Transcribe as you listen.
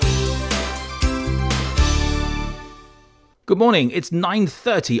Good morning. It's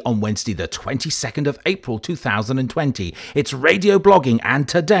 9:30 on Wednesday, the 22nd of April, 2020. It's radio blogging, and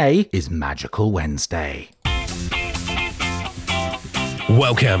today is Magical Wednesday.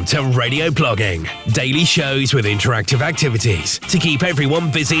 Welcome to Radio Blogging, daily shows with interactive activities to keep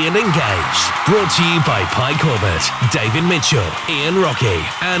everyone busy and engaged. Brought to you by Pi Corbett, David Mitchell, Ian Rocky,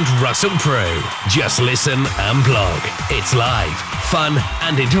 and Russell Prue. Just listen and blog. It's live, fun,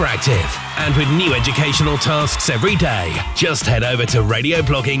 and interactive. And with new educational tasks every day, just head over to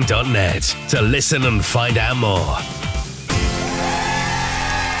radioblogging.net to listen and find out more.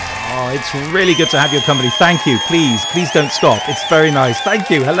 Oh, it's really good to have your company. Thank you. Please don't stop. It's very nice.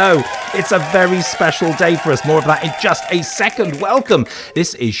 Thank you. Hello. It's a very special day for us. More of that in just a second. Welcome.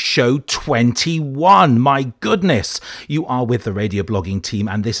 This is show 21. My goodness. You are with the radio blogging team,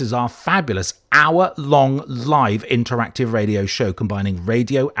 and this is our fabulous hour-long live interactive radio show combining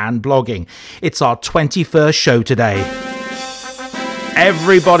radio and blogging. It's our 21st show today.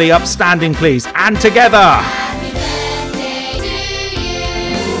 Everybody upstanding, please. And together.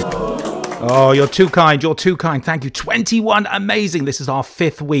 Oh, you're too kind. You're too kind. Thank you. 21. Amazing. This is our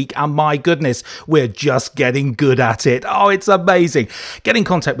 5th week. And my goodness, we're just getting good at it. Oh, it's amazing. Get in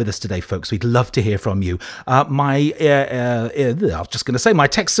contact with us today, folks. We'd love to hear from you. I was just going to say my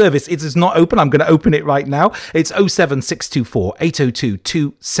text service, it is not open. I'm going to open it right now. It's 07624 802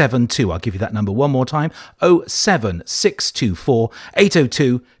 272. I'll give you that number one more time. 07624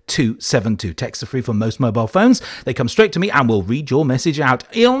 802 272. Texts are free from most mobile phones. They come straight to me and we'll read your message out.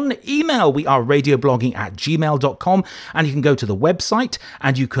 On email, we are radioblogging@gmail.com, and you can go to the website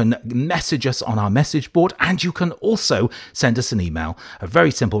and you can message us on our message board, and you can also send us an email.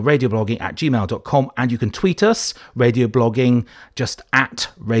 Very simple, radioblogging@gmail.com, and you can tweet us, radioblogging, just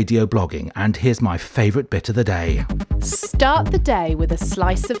 @radioblogging. And here's my favourite bit of the day. Start the day with a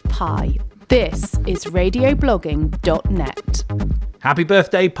slice of pie. This is radioblogging.net. Happy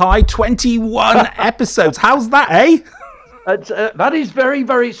birthday, Pi. 21 episodes. How's that, eh? That is very,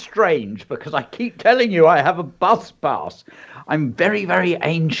 very strange, because I keep telling you I have a bus pass. I'm very, very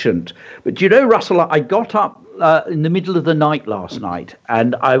ancient. But you know, Russell, I got up in the middle of the night last night,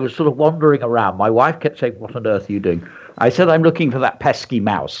 and I was sort of wandering around. My wife kept saying, "What on earth are you doing?" I said, "I'm looking for that pesky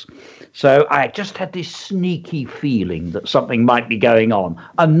mouse." So I just had this sneaky feeling that something might be going on.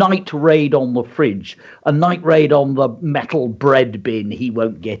 A night raid on the fridge, a night raid on the metal bread bin. He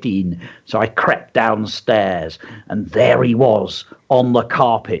won't get in. So I crept downstairs, and there he was on the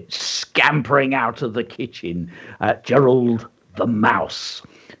carpet, scampering out of the kitchen. Gerald the mouse.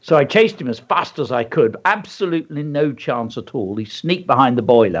 So I chased him as fast as I could. Absolutely no chance at all. He sneaked behind the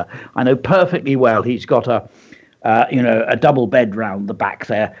boiler. I know perfectly well he's got a double bed round the back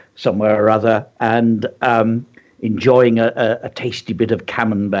there somewhere or other, and enjoying a tasty bit of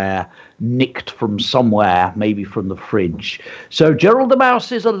camembert nicked from somewhere, maybe from the fridge. So Gerald the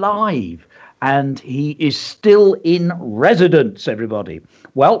Mouse is alive, and he is still in residence, everybody.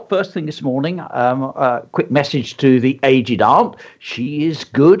 Well, first thing this morning, a quick message to the aged aunt. She is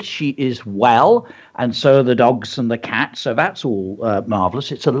good, she is well, and so are the dogs and the cats, so that's all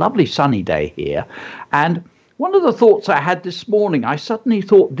marvellous. It's a lovely sunny day here, and one of the thoughts I had this morning, I suddenly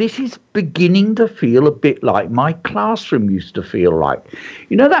thought, this is beginning to feel a bit like my classroom used to feel like.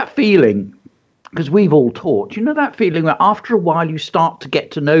 You know that feeling, because we've all taught, you know that feeling where after a while you start to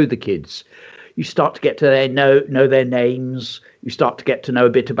get to know the kids. You start to get to know their names. You start to get to know a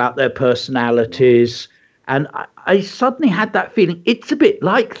bit about their personalities. And I suddenly had that feeling, it's a bit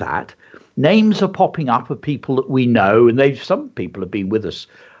like that. Names are popping up of people that we know, and some people have been with us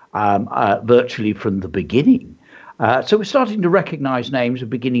virtually from the beginning. So we're starting to recognize names, we're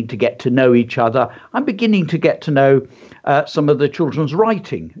beginning to get to know each other. I'm beginning to get to know some of the children's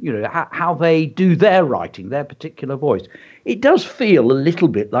writing, you know, how they do their writing, their particular voice. It does feel a little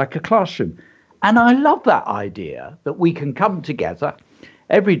bit like a classroom. And I love that idea that we can come together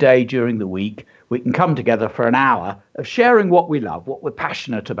every day during the week. We can come together for an hour of sharing what we love, what we're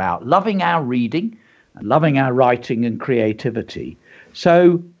passionate about, loving our reading and loving our writing and creativity.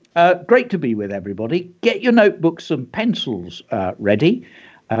 So great to be with everybody. Get your notebooks and pencils ready.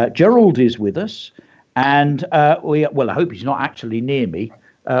 Gerald is with us, and I hope he's not actually near me.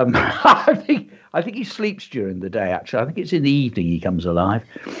 I think he sleeps during the day, actually. I think it's in the evening he comes alive.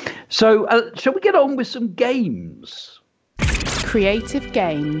 So shall we get on with some games? Creative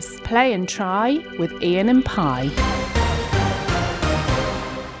games. Play and try with Ian and Pi.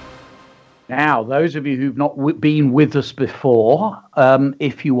 Now, those of you who've not been with us before,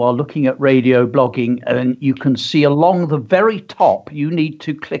 if you are looking at radio blogging, and you can see along the very top, you need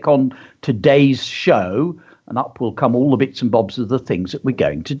to click on today's show, and up will come all the bits and bobs of the things that we're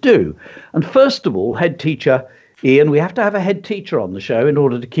going to do. And first of all, head teacher Ian, we have to have a head teacher on the show in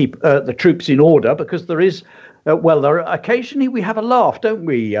order to keep the troops in order, because there is, occasionally we have a laugh, don't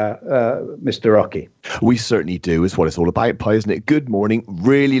we, Mr. Rocky? We certainly do, is what it's all about, Pi, isn't it? Good morning.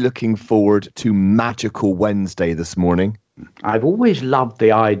 Really looking forward to Magical Wednesday this morning. I've always loved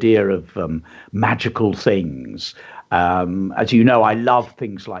the idea of magical things. As you know, I love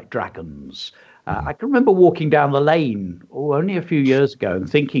things like dragons. I can remember walking down the lane only a few years ago and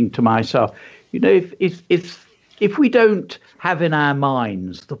thinking to myself, if we don't have in our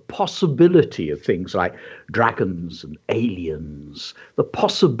minds the possibility of things like dragons and aliens, the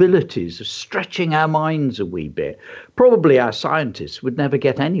possibilities of stretching our minds a wee bit, probably our scientists would never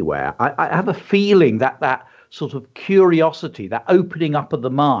get anywhere. I have a feeling that sort of curiosity, that opening up of the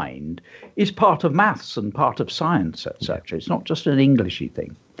mind, is part of maths and part of science, etc. It's not just an Englishy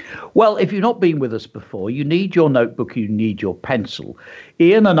thing. Well, if you've not been with us before, you need your notebook, you need your pencil.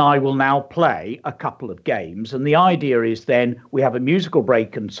 Ian and I will now play a couple of games, and the idea is then we have a musical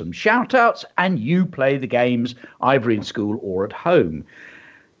break and some shout-outs, and you play the games either in school or at home.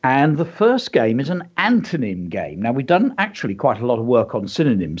 And the first game is an antonym game. Now, we've done actually quite a lot of work on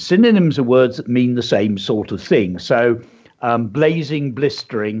synonyms. Synonyms are words that mean the same sort of thing. So blazing,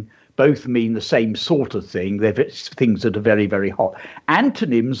 blistering, both mean the same sort of thing. They're things that are very, very hot.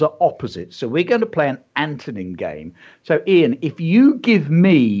 Antonyms are opposites. So we're going to play an antonym game. So, Ian, if you give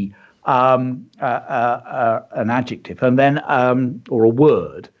me an adjective and then or a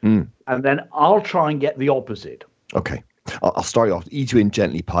word, and then I'll try and get the opposite. Okay. I'll start off. Ease you in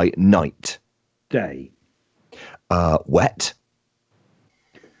gently, Pi. Night. Day. Wet.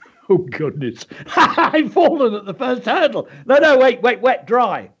 Oh, goodness. I've fallen at the first hurdle. No, wait. Wet,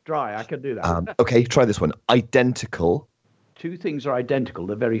 dry. I can do that. Okay, try this one. Identical. Two things are identical.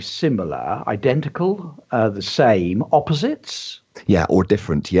 They're very similar. Identical, the same. Opposites. Yeah, or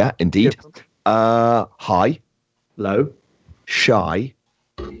different. Yeah, indeed. Different. High. Low. Shy.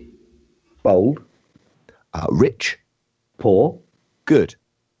 Bold. Rich. Poor. Good.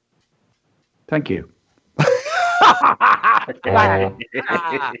 Thank you. Okay.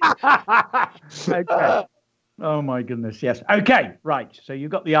 Oh my goodness, yes. Okay, right. So you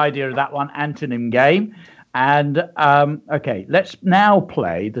got the idea of that one, antonym game. And okay, let's now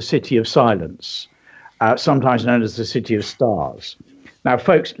play the City of Silence, sometimes known as the City of Stars. Now,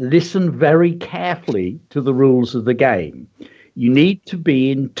 folks, listen very carefully to the rules of the game. You need to be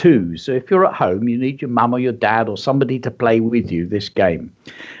in twos. So if you're at home, you need your mum or your dad or somebody to play with you this game.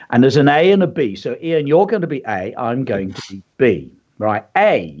 And there's an A and a B. So, Ian, you're going to be A. I'm going to be B. Right.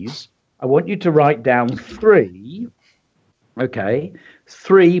 A's, I want you to write down three. Okay.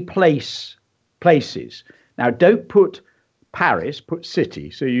 3 places. Now, don't put Paris, put city.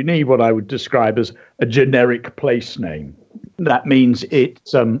 So you need what I would describe as a generic place name. That means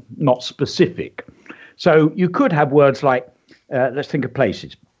it's not specific. So you could have words like, let's think of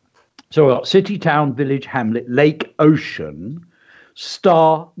places. So we've got city, town, village, hamlet, lake, ocean,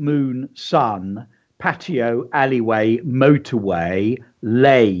 star, moon, sun, patio, alleyway, motorway,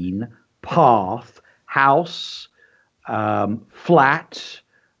 lane, path, house, flat,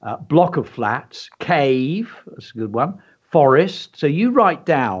 block of flats, cave, that's a good one, forest. So you write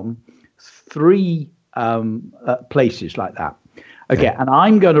down 3 places like that. Okay, and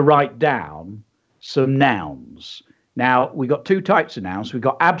I'm going to write down some nouns. Now, we've got 2 types of nouns. We've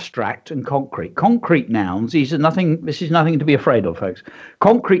got abstract and concrete. Concrete nouns, this is nothing to be afraid of, folks.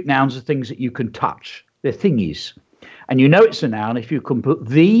 Concrete nouns are things that you can touch. They're thingies. And you know it's a noun if you can put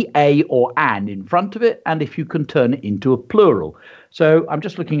the, a, or an in front of it, and if you can turn it into a plural. So I'm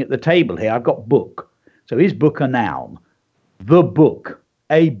just looking at the table here. I've got book. So is book a noun? The book,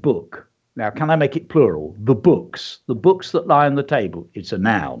 a book. Now, can I make it plural? The books that lie on the table. It's a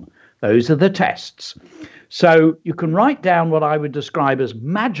noun. Those are the tests. So you can write down what I would describe as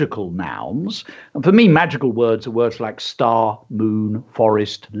magical nouns. And for me, magical words are words like star, moon,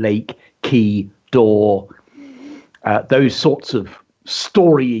 forest, lake, key, door, those sorts of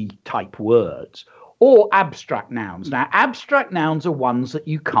story type words, or abstract nouns. Now, abstract nouns are ones that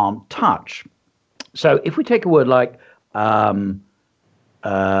you can't touch. So if we take a word like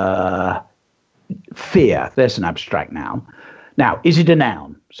fear, there's an abstract noun. Now, is it a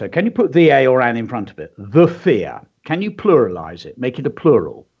noun? So can you put the, a, or an in front of it? The fear. Can you pluralize it? Make it a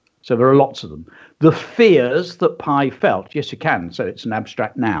plural. So there are lots of them. The fears that Pi felt. Yes, you can. So it's an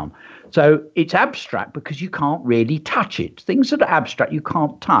abstract noun. So it's abstract because you can't really touch it. Things that are abstract you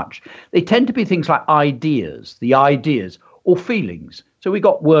can't touch. They tend to be things like ideas, the ideas, or feelings. So we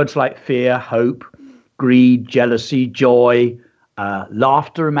got words like fear, hope, greed, jealousy, joy,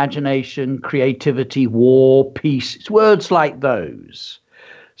 laughter, imagination, creativity, war, peace. It's words like those.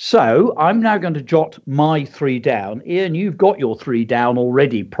 So I'm now going to jot my 3 down. Ian, you've got your 3 down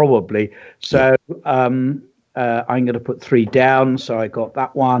already, probably. So I'm going to put 3 down. So I got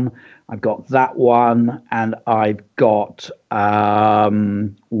that one. I've got that one, and I've got that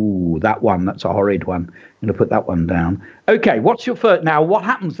one. That's a horrid one. I'm going to put that one down. Okay, what's your first? Now, what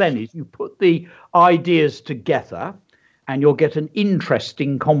happens then is you put the ideas together, and you'll get an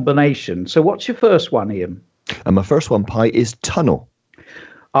interesting combination. So, what's your first one, Ian? And my first one, Pi, is tunnel.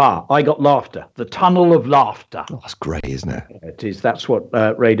 I got laughter. The tunnel of laughter. Oh, that's great, isn't it? It is. That's what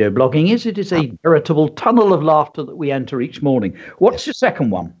radio blogging is. It is a veritable tunnel of laughter that we enter each morning. What's your second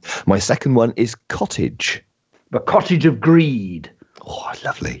one? My second one is cottage. The cottage of greed. Oh,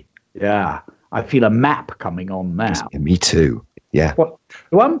 lovely. Yeah. I feel a map coming on now. Yeah, me too. Yeah. What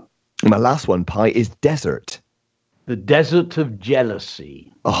one? My last one, Pi, is desert. The desert of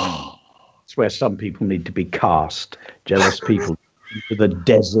jealousy. Oh. It's where some people need to be cast. Jealous people into the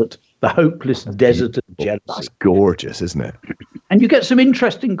desert, the hopeless desert of jealousy. That's gorgeous, isn't it? And you get some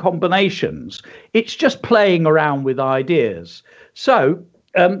interesting combinations. It's just playing around with ideas. So,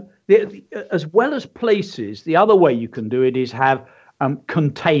 as well as places, the other way you can do it is have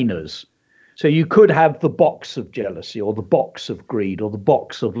containers. So you could have the box of jealousy, or the box of greed, or the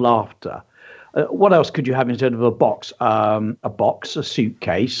box of laughter. What else could you have instead of a box? A box, a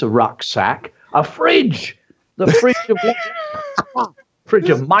suitcase, a rucksack, a fridge. The fridge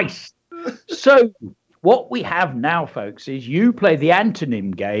of mice. So what we have now, folks, is you play the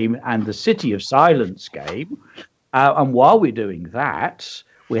antonym game and the City of Silence game. And while we're doing that,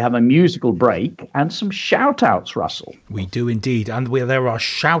 we have a musical break and some shout-outs, Russell. We do indeed. And there are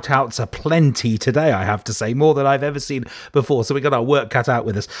shout-outs aplenty today, I have to say, more than I've ever seen before. So we got our work cut out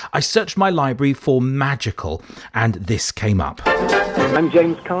with us. I searched my library for magical, and this came up. I'm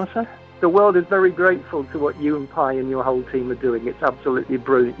James Carter. The world is very grateful to what you and Pi and your whole team are doing. It's absolutely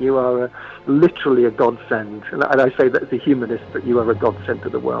brilliant. You are literally a godsend. And I say that as a humanist, but you are a godsend to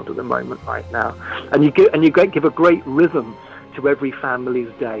the world at the moment right now. And you give a great rhythm to every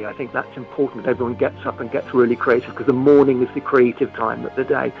family's day. I think that's important, that everyone gets up and gets really creative, because the morning is the creative time of the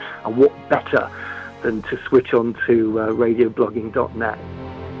day. And what better than to switch on to radioblogging.net.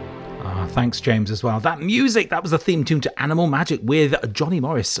 Thanks, James, as well. That music, that was the theme tune to Animal Magic with Johnny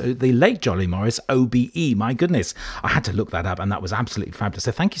Morris, the late Johnny Morris, OBE. My goodness, I had to look that up, and that was absolutely fabulous.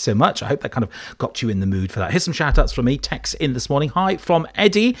 So thank you so much. I hope that kind of got you in the mood for that. Here's some shout-outs from me. Text in this morning. Hi from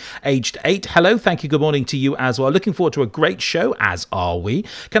Eddie, aged 8. Hello, thank you. Good morning to you as well. Looking forward to a great show, as are we.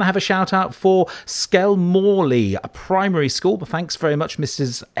 Can I have a shout-out for Skelmorley Primary School? Thanks very much,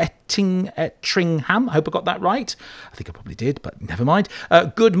 Mrs. Ettringham. I hope I got that right. I think I probably did, but never mind.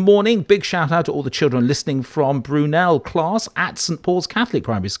 Good morning. Big shout out to all the children listening from Brunel class at St Paul's Catholic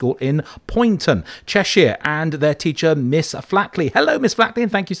Primary School in Poynton, Cheshire, and their teacher, Miss Flatley. Hello, Miss Flatley,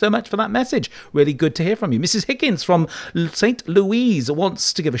 and thank you so much for that message. Really good to hear from you. Mrs. Higgins from St Louise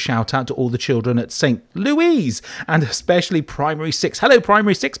wants to give a shout out to all the children at St Louise, and especially Primary 6. Hello,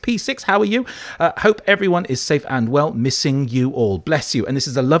 Primary 6, P6, how are you? Hope everyone is safe and well. Missing you all. Bless you. And this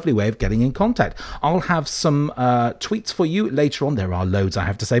is a lovely way of getting in contact. I'll have some tweets for you later on. There are loads, I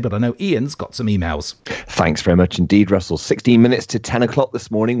have to say, but I know Ian's got some emails. Thanks very much indeed, Russell. 16 minutes to 10 o'clock this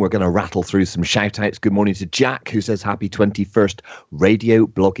morning. We're going to rattle through some shout-outs. Good morning to Jack, who says happy 21st radio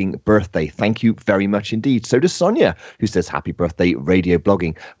blogging birthday. Thank you very much indeed. So does Sonia, who says happy birthday radio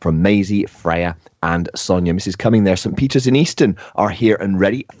blogging, from Maisie, Freya and Sonia. Mrs. Cumming there. St Peter's in Easton are here and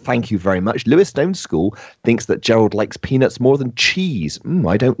ready. Thank you very much. Lewis Stone School thinks that Gerald likes peanuts more than cheese.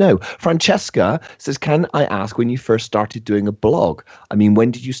 I don't know. Francesca says, can I ask when you first started doing a blog? I mean, when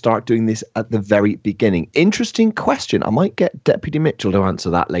did you start doing this at the very beginning? Interesting question. I might get Deputy Mitchell to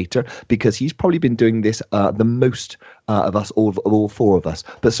answer that later, because he's probably been doing this the most of us, all four of us.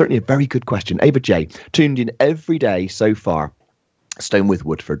 But certainly a very good question. Ava J, tuned in every day so far. Stone with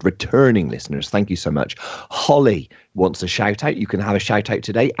Woodford, returning listeners, thank you so much. Holly wants a shout out. You can have a shout out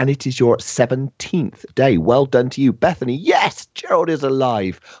today, and it is your 17th day. Well done to you. Bethany, yes, Gerald is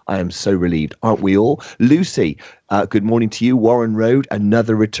alive. I am so relieved, aren't we all? Lucy, good morning to you. Warren Road,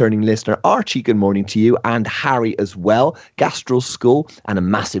 another returning listener. Archie, good morning to you, and Harry as well. Gastral School, and a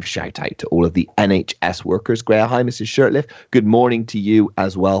massive shout out to all of the NHS workers. Greer, hi, Mrs. Shirtliff, good morning to you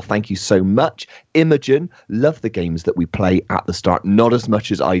as well. Thank you so much. Imogen, love the games that we play at the start. Not as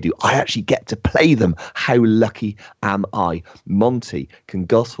much as I do. I actually get to play them. How lucky am I? Monty, can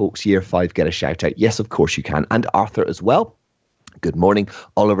Goshawks Year 5 get a shout out? Yes, of course you can. And Arthur as well. Good morning.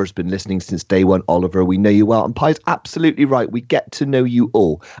 Oliver's been listening since day one. Oliver, we know you well. And Pi's absolutely right. We get to know you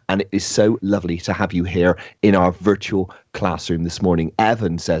all. And it is so lovely to have you here in our virtual classroom this morning.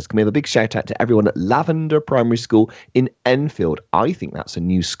 Evan says, can we have a big shout out to everyone at Lavender Primary School in Enfield? I think that's a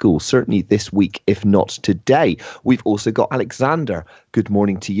new school, certainly this week, if not today. We've also got Alexander. Good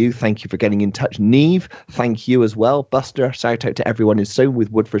morning to you. Thank you for getting in touch. Neve, thank you as well. Buster, shout out to everyone in Stone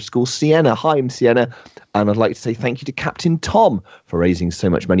with Woodford School. Sienna, hi, I'm Sienna. And I'd like to say thank you to Captain Tom for raising so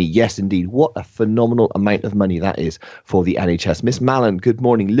much money. Yes, indeed. What a phenomenal amount of money that is for the NHS. Miss Mallon, good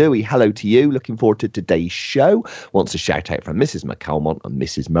morning. Louis, hello to you. Looking forward to today's show. Wants a shout out from Mrs. McCalmont and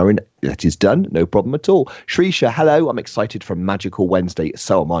Mrs. Murrin. That is done. No problem at all. Shrisha, hello. I'm excited for Magical Wednesday.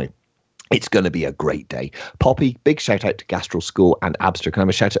 So am I. It's going to be a great day. Poppy, big shout out to Gastrel School and Abster. Can I have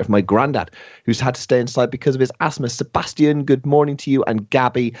a shout out for my granddad who's had to stay inside because of his asthma? Sebastian, good morning to you. And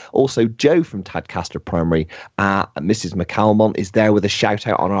Gabby, also Joe from Tadcaster Primary. Mrs. McCalmont is there with a shout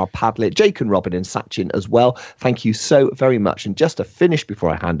out on our Padlet. Jake and Robin and Sachin as well. Thank you so very much. And just to finish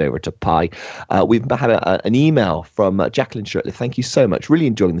before I hand over to Pi, we've had an email from Jacqueline Shirtley. Thank you so much. Really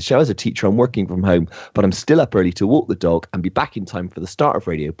enjoying the show. As a teacher, I'm working from home, but I'm still up early to walk the dog and be back in time for the start of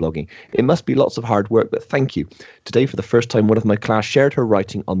radio blogging. It must be lots of hard work, but thank you. Today, for the first time, one of my class shared her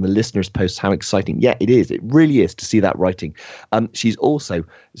writing on the listeners' post. How exciting. Yeah, it is. It really is to see that writing. She's also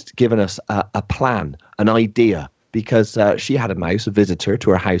given us a plan, an idea, because she had a mouse, a visitor to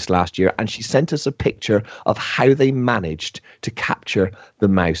her house last year, and she sent us a picture of how they managed to capture the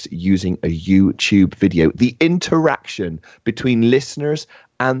mouse using a YouTube video. The interaction between listeners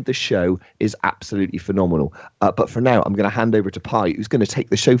and the show is absolutely phenomenal. But for now, I'm going to hand over to Pi, who's going to take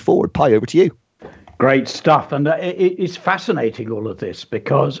the show forward. Pi, over to you. Great stuff. And it's fascinating, all of this,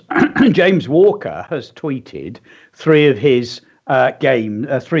 because James Walker has tweeted three of his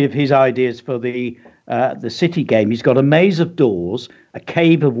ideas for the city game. He's got a maze of doors, a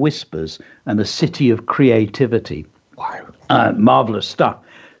cave of whispers, and a city of creativity. Wow. Marvelous stuff.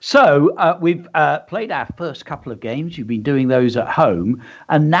 So we've played our first couple of games. You've been doing those at home.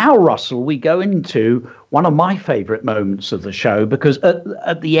 And now, Russell, we go into one of my favourite moments of the show, because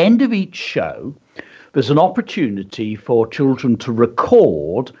at the end of each show, there's an opportunity for children to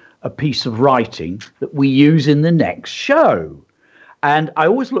record a piece of writing that we use in the next show. And I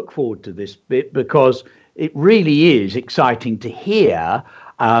always look forward to this bit because it really is exciting to hear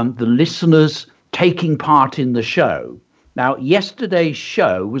the listeners taking part in the show. Now, yesterday's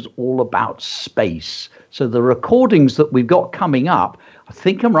show was all about space. So the recordings that we've got coming up, I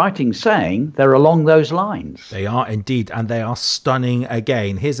think I'm right in saying they're along those lines. They are indeed, and they are stunning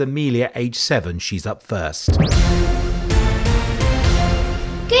again. Here's Amelia, age 7. She's up first.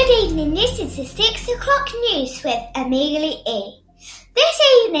 Good evening, this is the 6 o'clock news with Amelia E. This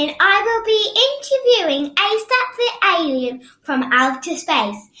evening I will be interviewing ASAP the alien from outer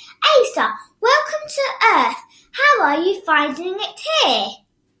space. ASAP, welcome to Earth. How are you finding it here?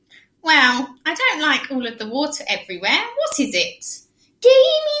 Well, I don't like all of the water everywhere. What is it? Do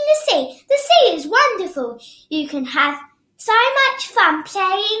you mean the sea? The sea is wonderful. You can have so much fun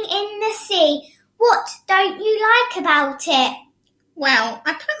playing in the sea. What don't you like about it? Well,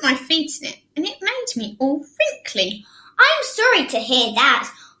 I put my feet in it and it made me all wrinkly. I'm sorry to hear that.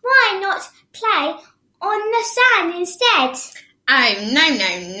 Why not play on the sand instead? Oh,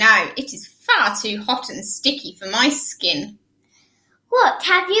 no. It is far too hot and sticky for my skin. What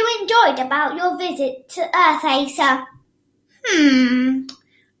have you enjoyed about your visit to Earth, Asa? I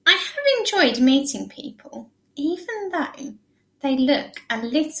have enjoyed meeting people, even though they look a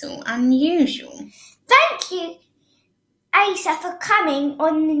little unusual. Thank you, Asa, for coming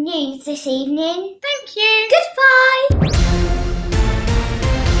on the news this evening. Thank you. Goodbye.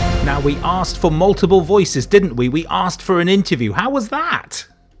 Now, we asked for multiple voices, didn't we? We asked for an interview. How was that?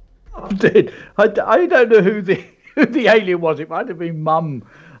 I did. I don't know who the alien was. It might have been Mum.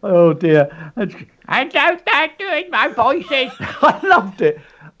 Oh, dear. I don't like doing my voices. I loved it.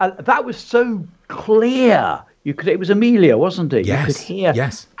 That was so clear. It was Amelia, wasn't it? Yes. You could hear.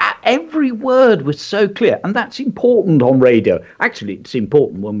 Yes. Every word was so clear. And that's important on radio. Actually, it's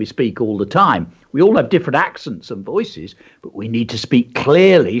important when we speak all the time. We all have different accents and voices, but we need to speak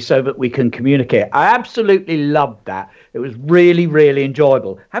clearly so that we can communicate. I absolutely loved that. It was really, really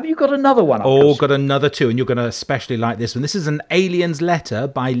enjoyable. Have you got another one? Got another two, and you're going to especially like this one. This is an alien's letter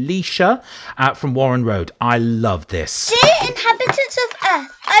by Leisha from Warren Road. I love this. Dear inhabitants of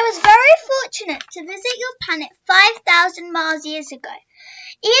Earth, I was very fortunate to visit your planet 5,000 miles years ago.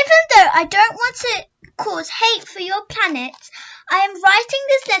 Even though I don't want to cause hate for your planet, I am writing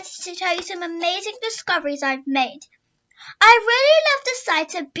this letter to tell you some amazing discoveries I've made. I really love the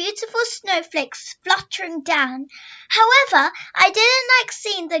sight of beautiful snowflakes fluttering down. However, I didn't like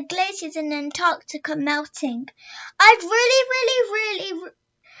seeing the glaciers in Antarctica melting. I'd really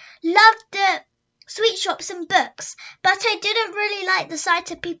love the sweet shops and books, but I didn't really like the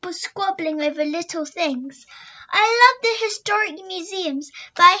sight of people squabbling over little things. I love the historic museums,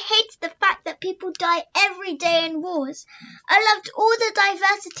 but I hate the fact that people die every day in wars. I loved all the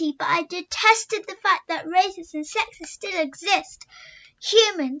diversity, but I detested the fact that races and sexes still exist.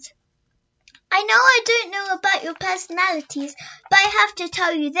 Humans. I know I don't know about your personalities, but I have to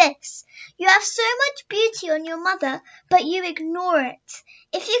tell you this. You have so much beauty on your mother, but you ignore it.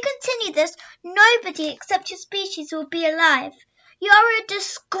 If you continue this, nobody except your species will be alive. You are a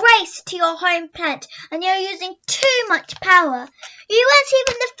disgrace to your home planet, and you're using too much power. You weren't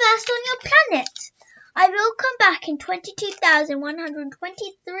even the first on your planet. I will come back in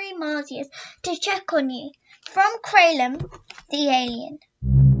 22,123 miles years to check on you. From Kralem, the alien.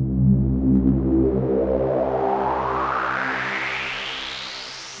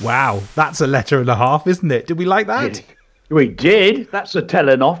 Wow, that's a letter and a half, isn't it? Did we like that? We did. That's a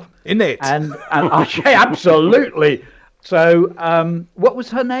telling off. Isn't it? And I say absolutely. So, what was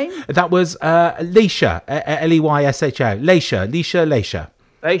her name? That was Leisha, Leysho. Leisha.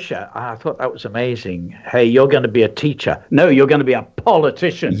 Leisha, I thought that was amazing. Hey, you're going to be a teacher. No, you're going to be a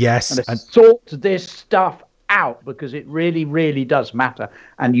politician. Yes. And sort this stuff out, because it really, really does matter.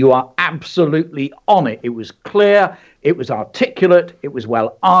 And you are absolutely on it. It was clear. It was articulate. It was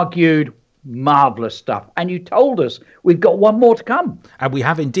well argued. Marvellous stuff. And you told us we've got one more to come. And we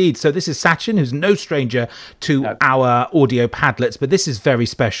have indeed. So this is Sachin, who's no stranger to our audio Padlets, but this is very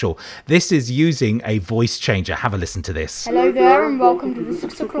special. This is using a voice changer. Have a listen to this. Hello there and welcome to the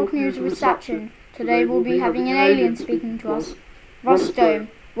 6 o'clock news with Sachin. Today we'll be having an alien speaking to us. Rostome,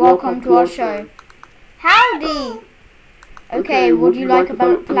 welcome to our show. Howdy! Okay, what do you like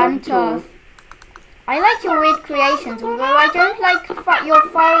about planet Earth? I like your weird creations, although I don't like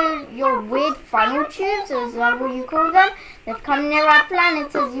your weird funnel tubes, is that what you call them, that come near our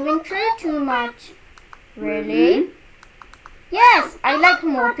planet as you intrude too much. Really? Yes, I like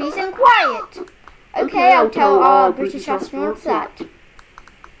more peace and quiet. Okay, I'll tell our British astronauts that.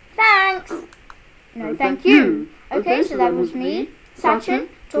 Thanks. No, thank you. Okay, so that was me, Sachin,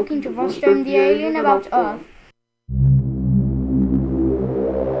 talking to Rostome the alien about Earth.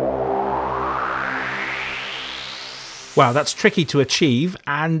 Wow, that's tricky to achieve,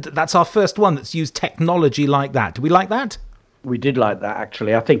 and that's our first one that's used technology like that. Do we like that? We did like that,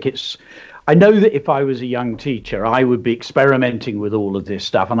 actually. I know that if I was a young teacher, I would be experimenting with all of this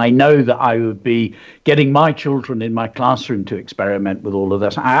stuff. And I know that I would be getting my children in my classroom to experiment with all of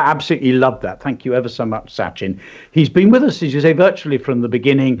this. I absolutely love that. Thank you ever so much, Sachin. He's been with us, as you say, virtually from the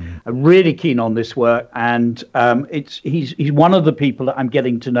beginning. I'm really keen on this work. And he's one of the people that I'm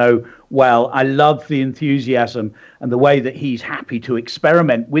getting to know well. I love the enthusiasm and the way that he's happy to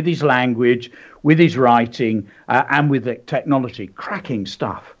experiment with his language, with his writing, and with the technology. Cracking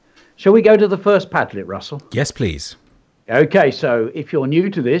stuff. Shall we go to the first Padlet, Russell? Yes, please. Okay, so if you're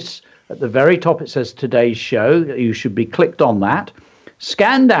new to this, at the very top it says today's show. You should be clicked on that.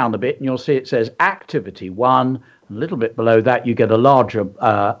 Scan down a bit and you'll see it says activity 1. A little bit below that you get a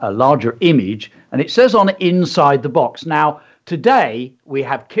larger image, and it says on inside the box. Now, today we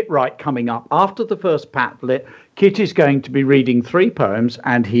have Kit Wright coming up after the first Padlet. Kit is going to be reading 3 poems,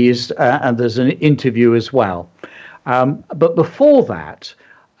 and and there's an interview as well. But before that,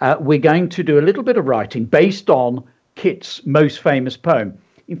 we're going to do a little bit of writing based on Kit's most famous poem.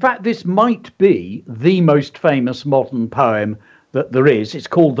 In fact, this might be the most famous modern poem that there is. It's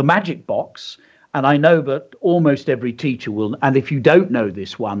called The Magic Box. And I know that almost every teacher will. And if you don't know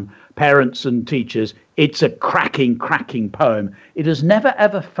this one, parents and teachers, it's a cracking poem. It has never,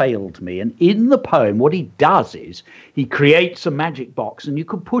 ever failed me. And in the poem, what he does is he creates a magic box, and you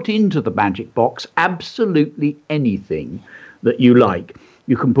can put into the magic box absolutely anything that you like.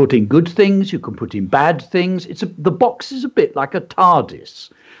 You can put in good things, you can put in bad things. The box is a bit like a TARDIS,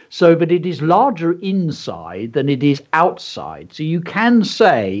 so that it is larger inside than it is outside. So you can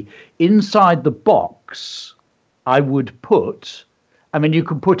say inside the box, you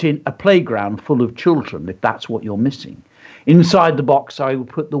can put in a playground full of children if that's what you're missing. Inside the box, I would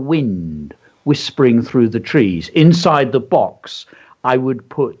put the wind whispering through the trees. Inside the box, I would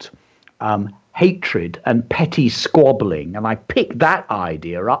put hatred and petty squabbling, and I picked that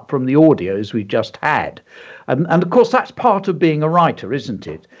idea up from the audios we just had. And of course, that's part of being a writer, isn't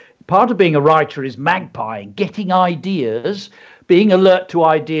it? Part of being a writer is magpieing, getting ideas, being alert to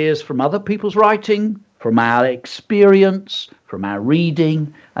ideas from other people's writing, from our experience, from our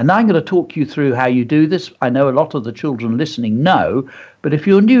reading. And I'm going to talk you through how you do this. I know a lot of the children listening know, but if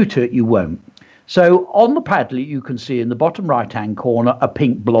you're new to it, you won't. So on the Padlet, you can see in the bottom right-hand corner a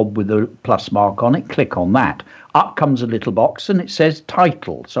pink blob with a plus mark on it. Click on that. Up comes a little box and it says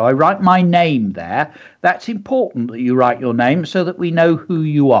title. So I write my name there. That's important that you write your name so that we know who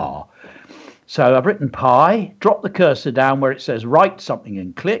you are. So I've written Pi, drop the cursor down where it says write something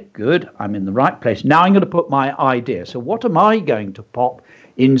and click. Good, I'm in the right place. Now I'm going to put my idea. So what am I going to pop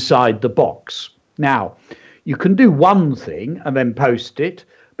inside the box? Now, you can do one thing and then post it.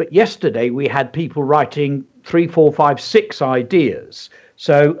 But yesterday we had people writing 3, 4, 5, 6 ideas.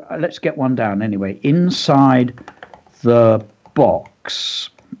 So let's get one down anyway. Inside the box,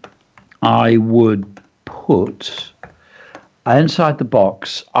 I would put... Inside the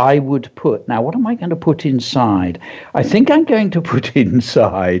box, I would put... Now, what am I going to put inside? I think I'm going to put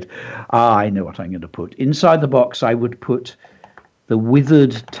inside... I know what I'm going to put. Inside the box, I would put the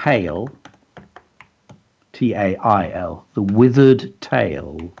withered tail, Tail, the withered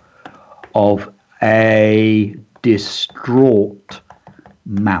tail of a distraught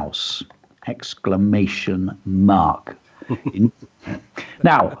mouse! Exclamation mark.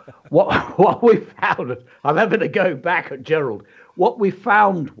 Now, what we found, I'm having to go back at Gerald. What we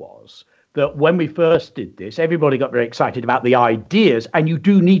found was that when we first did this, everybody got very excited about the ideas, and you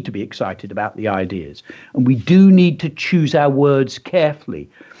do need to be excited about the ideas. And we do need to choose our words carefully.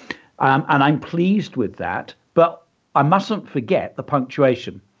 And I'm pleased with that, but I mustn't forget the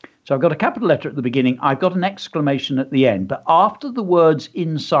punctuation. So I've got a capital letter at the beginning, I've got an exclamation at the end, but after the words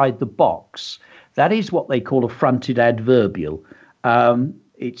inside the box, that is what they call a fronted adverbial.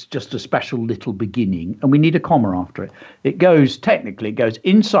 It's just a special little beginning, and we need a comma after it. It goes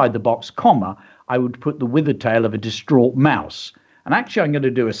inside the box, comma, I would put the withered tail of a distraught mouse. And actually, I'm going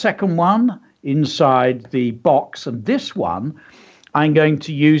to do a second one inside the box, and this one, I'm going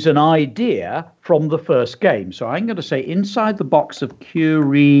to use an idea from the first game. So I'm going to say inside the box of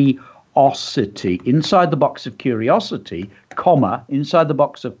curiosity, inside the box of curiosity, comma, inside the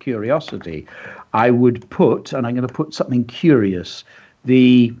box of curiosity, I would put, and I'm going to put something curious,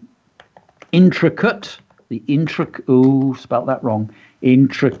 the intricate workings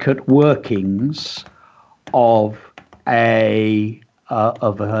of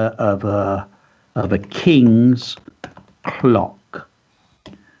a king's clock.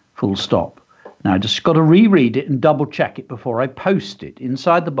 Full stop. Now I just got to reread it and double check it before I post it.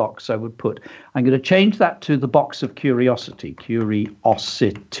 Inside the box I would put, I'm going to change that to the box of curiosity.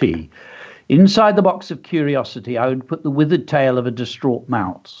 Inside the box of curiosity, I would put the withered tail of a distraught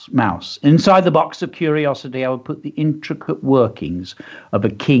mouse. Inside the box of curiosity, I would put the intricate workings of a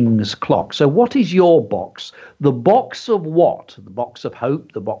king's clock. So what is your box? The box of what? The box of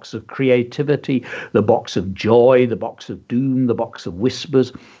hope, the box of creativity, the box of joy, the box of doom, the box of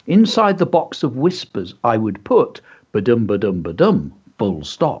whispers. Inside the box of whispers, I would put ba-dum, ba-dum, ba-dum, full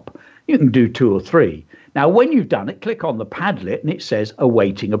stop. You can do 2 or 3. Now, when you've done it, click on the Padlet and it says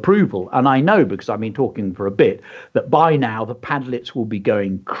awaiting approval. And I know, because I've been talking for a bit, that by now the Padlets will be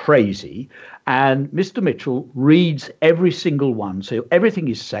going crazy. And Mr. Mitchell reads every single one. So everything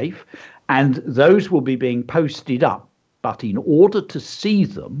is safe and those will be being posted up. But in order to see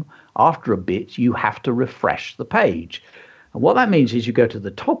them, after a bit, you have to refresh the page. And what that means is you go to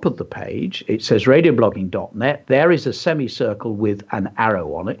the top of the page. It says radioblogging.net. There is a semicircle with an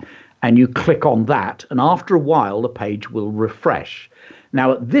arrow on it. And you click on that, and after a while, the page will refresh.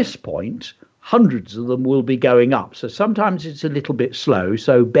 Now, at this point, hundreds of them will be going up. So sometimes it's a little bit slow,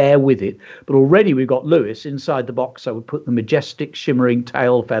 so bear with it. But already we've got Lewis inside the box. I would put the majestic, shimmering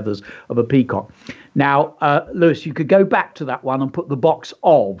tail feathers of a peacock. Now, Lewis, you could go back to that one and put the box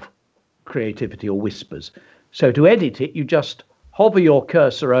of creativity or whispers. So to edit it, you just hover your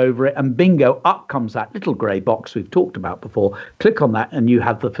cursor over it and bingo, up comes that little grey box we've talked about before. Click on that and you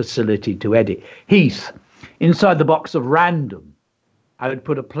have the facility to edit. Heath, inside the box of random, I would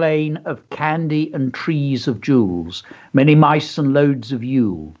put a plain of candy and trees of jewels, many mice and loads of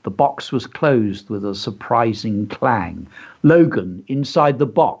Yule. The box was closed with a surprising clang. Logan, inside the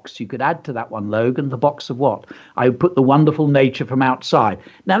box, you could add to that one, Logan, the box of what? I would put the wonderful nature from outside.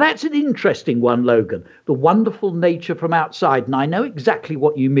 Now that's an interesting one, Logan, the wonderful nature from outside. And I know exactly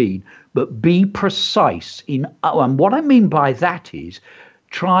what you mean, but be precise in, and what I mean by that is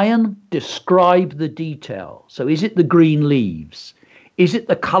try and describe the detail. So is it the green leaves? Is it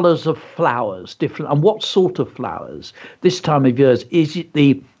the colours of flowers, different, and what sort of flowers? This time of year, is it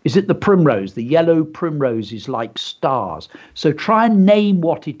the primrose? The yellow primrose is like stars. So try and name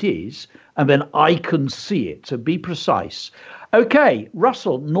what it is, and then I can see it. So be precise. Okay,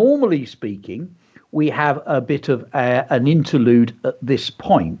 Russell, normally speaking, we have a bit of an interlude at this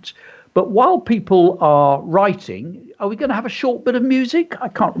point. But while people are writing, are we going to have a short bit of music? I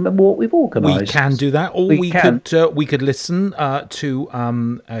can't remember what we've organised. We can do that, or we could listen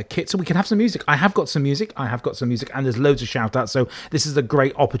to Kit, so we can have some music. I have got some music, and there's loads of shout outs, so this is a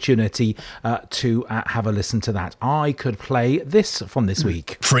great opportunity to have a listen to that. I could play this from this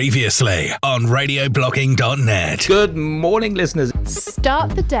week. Previously on radioblogging.net. Good morning, listeners.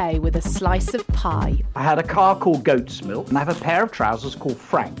 Start the day with a slice of pie. I had a car called Goat's Milk, and I have a pair of trousers called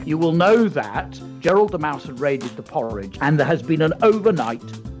Frank. You will know that Gerald the Mouse had raided the porridge, and there has been an overnight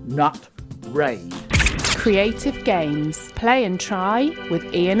nut raid. Creative games. Play and try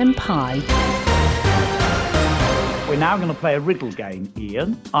with Ian and Pie. We're now going to play a riddle game,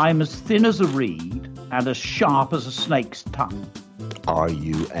 Ian. I'm as thin as a reed and as sharp as a snake's tongue. Are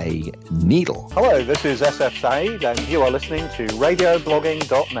you a needle? Hello, this is SF Saeed, and you are listening to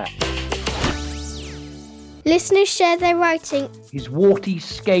radioblogging.net. Listeners share their writing. His warty,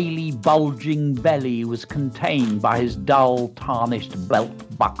 scaly, bulging belly was contained by his dull, tarnished belt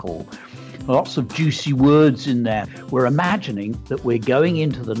buckle. Lots of juicy words in there. We're imagining that we're going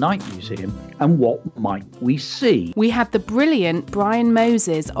into the Night Museum, and what might we see? We had the brilliant Brian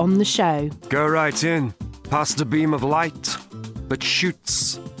Moses on the show. Go right in, past a beam of light that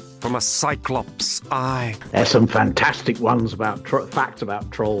shoots from a cyclops eye. There's some fantastic ones about facts about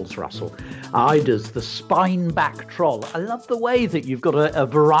trolls, Russell. Ida's the spine-back troll. I love the way that you've got a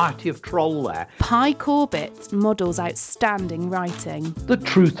variety of troll there. Pie Corbett models outstanding writing. The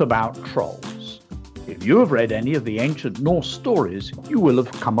truth about trolls. If you have read any of the ancient Norse stories, you will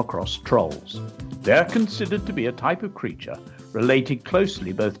have come across trolls. They're considered to be a type of creature related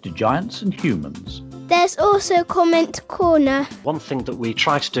closely both to giants and humans. There's also Comment Corner. One thing that we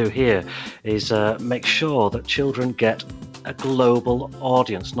try to do here is make sure that children get a global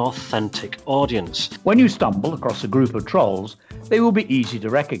audience, an authentic audience. When you stumble across a group of trolls, they will be easy to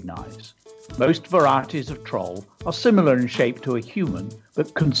recognise. Most varieties of troll are similar in shape to a human,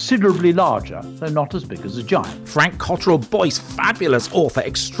 but considerably larger, though not as big as a giant. Frank Cottrell Boyce, fabulous author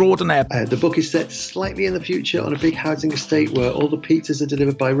extraordinaire. The book is set slightly in the future on a big housing estate where all the pizzas are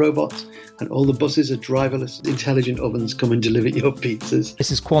delivered by robots and all the buses are driverless. Intelligent ovens come and deliver your pizzas.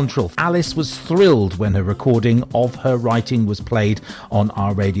 This is Quantrill. Alice was thrilled when a recording of her writing was played on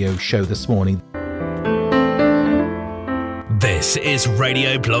our radio show this morning. This is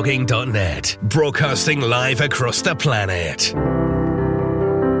radioblogging.net, broadcasting live across the planet.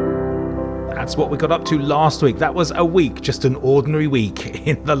 That's what we got up to last week. That was a week, just an ordinary week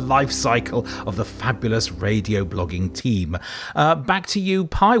in the life cycle of the fabulous radio blogging team. Back to you,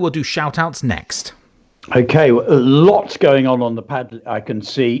 Pi. We'll do shout-outs next. Okay, lots going on the pad, I can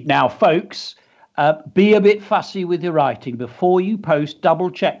see. Now, folks, be a bit fussy with your writing. Before you post,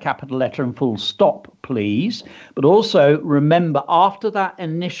 double-check capital letter and full stop, please. But also remember, after that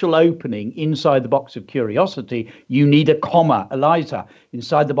initial opening inside the box of curiosity, you need a comma. Eliza,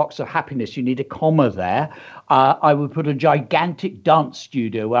 inside the box of happiness, you need a comma there. I would put a gigantic dance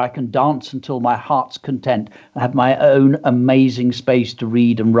studio where I can dance until my heart's content and have my own amazing space to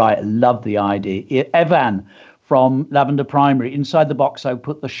read and write. I love the idea. Evan from Lavender Primary, inside the box, I would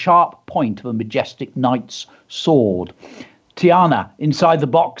put the sharp point of a majestic knight's sword. Tiana, inside the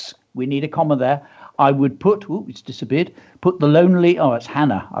box, we need a comma there. I would put, it's disappeared, put the lonely, it's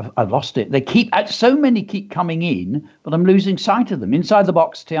Hannah, I've lost it. They so many keep coming in, but I'm losing sight of them. Inside the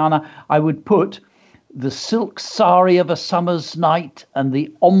box, Tiana, I would put the silk sari of a summer's night and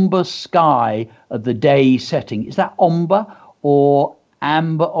the ombre sky of the day setting. Is that ombre or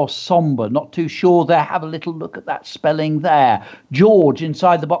amber or somber? Not too sure there. Have a little look at that spelling there. George,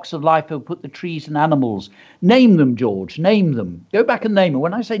 inside the box of life, will put the trees and animals. Name them, George. Name them. Go back and name them.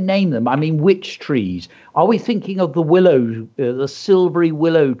 When I say name them, I mean which trees. Are we thinking of the willow, the silvery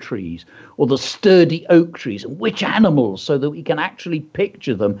willow trees, or the sturdy oak trees? And which animals, so that we can actually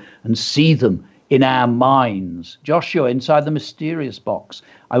picture them and see them in our minds? Joshua, inside the mysterious box,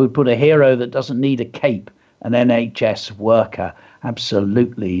 I would put a hero that doesn't need a cape, an NHS worker.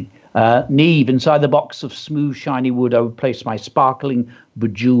 Absolutely. Neve, inside the box of smooth, shiny wood, I would place my sparkling,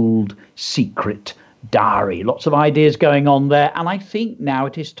 bejeweled, secret diary. Lots of ideas going on there. And I think now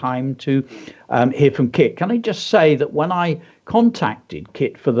it is time to hear from Kit. Can I just say that when I contacted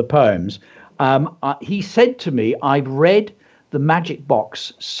Kit for the poems, he said to me, I've read The Magic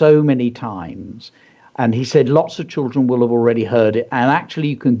Box so many times. And he said lots of children will have already heard it. And actually,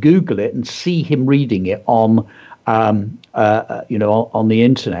 you can Google it and see him reading it on on the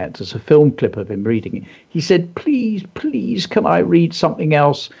internet. There's a film clip of him reading it. He said, please, can I read something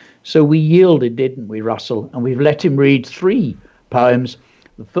else? So we yielded, didn't we, Russell? And we've let him read 3 poems.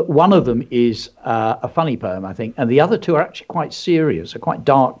 One of them is a funny poem, I think, and the other two are actually quite serious, are quite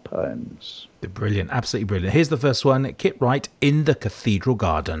dark poems. Brilliant, absolutely brilliant. Here's the first one, Kit Wright, In the Cathedral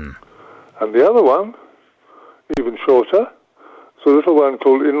Garden. And the other one, even shorter, it's a little one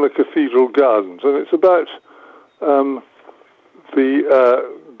called In the Cathedral Gardens, and it's about the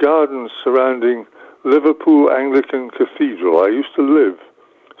gardens surrounding Liverpool Anglican Cathedral. I used to live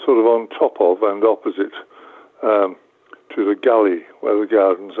sort of on top of and opposite to the gully where the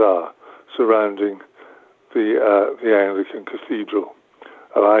gardens are, surrounding the Anglican Cathedral.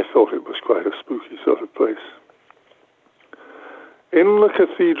 And I thought it was quite a spooky sort of place. In the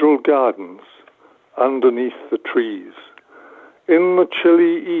cathedral gardens, underneath the trees, in the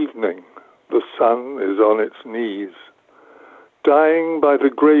chilly evening, the sun is on its knees, dying by the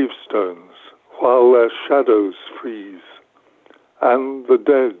gravestones while their shadows freeze, and the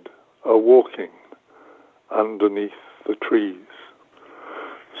dead are walking underneath the trees.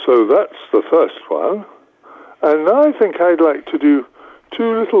 So that's the first one. And now I think I'd like to do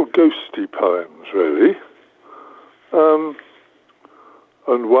two little ghosty poems, really.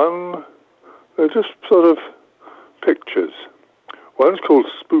 And one, they're just sort of pictures. One's called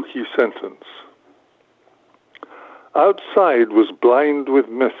Spooky Sentence. Outside was blind with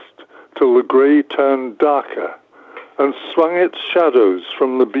mist till the grey turned darker and swung its shadows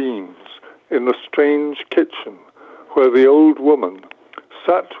from the beams in the strange kitchen where the old woman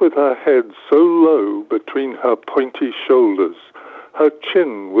sat with her head so low between her pointy shoulders, her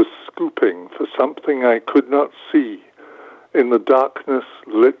chin was scooping for something I could not see in the darkness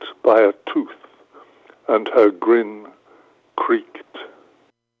lit by a tooth, and her grin creaked.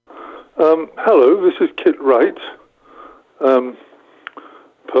 Hello, this is Kit Wright,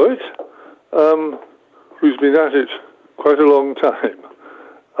 poet, who's been at it quite a long time.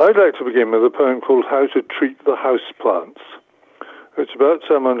 I'd like to begin with a poem called How to Treat the Houseplants. It's about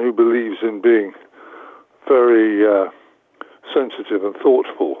someone who believes in being very sensitive and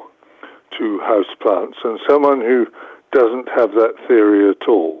thoughtful to houseplants, and someone who doesn't have that theory at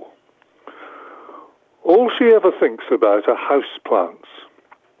all. All she ever thinks about are houseplants.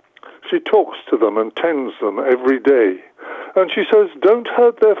 She talks to them and tends them every day. And she says, don't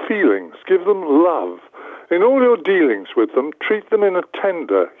hurt their feelings, give them love. In all your dealings with them, treat them in a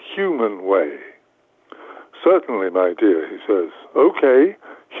tender, human way. Certainly, my dear, he says. Okay,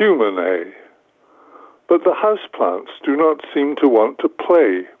 human, eh? But the houseplants do not seem to want to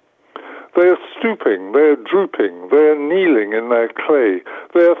play. They are stooping, they are drooping, they are kneeling in their clay,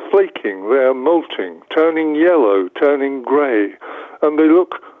 they are flaking, they are molting, turning yellow, turning grey, and they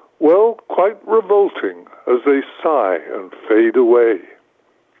look, well, quite revolting as they sigh and fade away.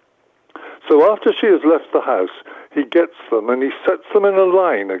 So after she has left the house, he gets them and he sets them in a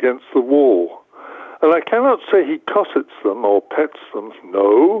line against the wall. And I cannot say he cossets them or pets them.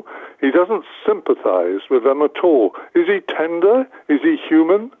 No, he doesn't sympathize with them at all. Is he tender? Is he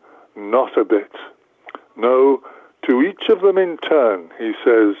human? Not a bit. No, to each of them in turn, he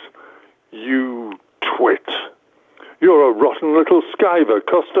says, you twit. You're a rotten little skiver,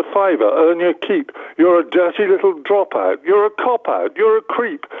 cost a fiver, earn your keep. You're a dirty little dropout. You're a cop-out. You're a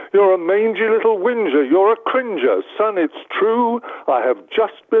creep. You're a mangy little whinger. You're a cringer. Son, it's true, I have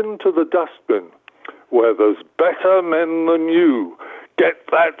just been to the dustbin, where there's better men than you. Get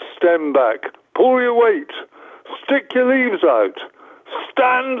that stem back. Pull your weight. Stick your leaves out.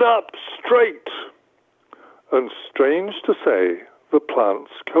 Stand up straight. And strange to say, the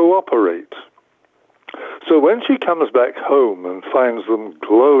plants cooperate. So when she comes back home and finds them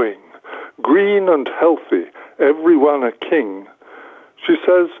glowing, green and healthy, every one a king, she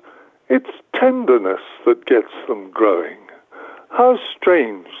says, it's tenderness that gets them growing. How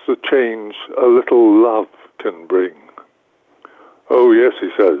strange the change a little love can bring. Oh yes, he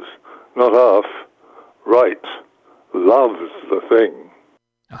says, not half. Right, love's the thing.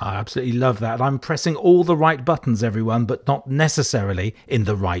 I absolutely love that. I'm pressing all the right buttons, everyone, but not necessarily in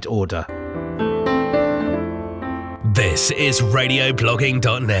the right order. This is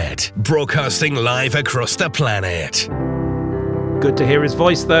radioblogging.net, broadcasting live across the planet. Good to hear his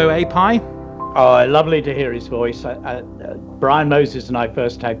voice, though, eh, Pi? Oh, lovely to hear his voice. Brian Moses and I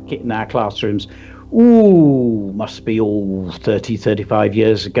first had Kit in our classrooms. Ooh, must be all 30, 35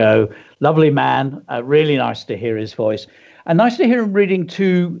 years ago. Lovely man. Really nice to hear his voice. And nice to hear him reading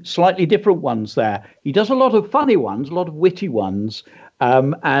two slightly different ones there. He does a lot of funny ones, a lot of witty ones,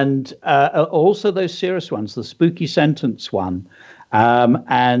 and also those serious ones, the Spooky Sentence one,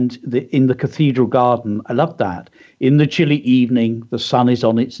 and in the Cathedral Garden. I love that. In the chilly evening, the sun is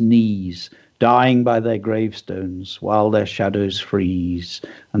on its knees, dying by their gravestones while their shadows freeze,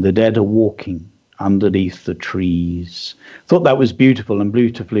 and the dead are walking underneath the trees. Thought that was beautiful and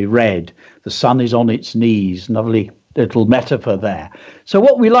beautifully read. The sun is on its knees. Lovely little metaphor there. So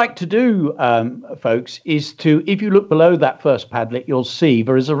what we like to do, folks, is to, if you look below that first Padlet, you'll see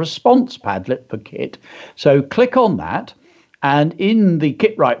there is a response Padlet for Kit. So click on that. And in the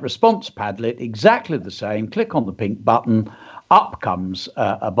Kit Wright response Padlet, exactly the same, click on the pink button, up comes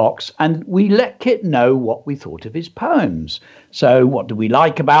a box, and we let Kit know what we thought of his poems. So what do we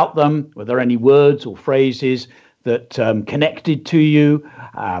like about them? Were there any words or phrases that connected to you?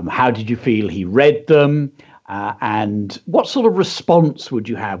 How did you feel he read them? And what sort of response would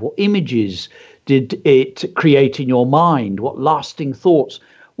you have? What images did it create in your mind? What lasting thoughts?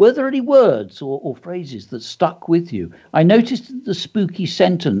 Were there any words or phrases that stuck with you? I noticed the spooky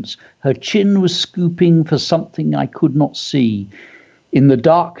sentence, her chin was scooping for something I could not see, in the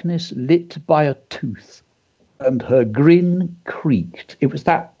darkness lit by a tooth, and her grin creaked. It was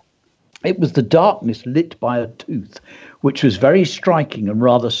the darkness lit by a tooth, which was very striking and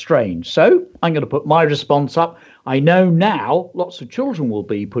rather strange. So I'm going to put my response up. I know now lots of children will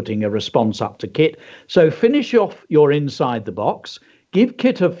be putting a response up to Kit. So finish off your inside the box. Give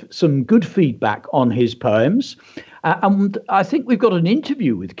Kit some good feedback on his poems. And I think we've got an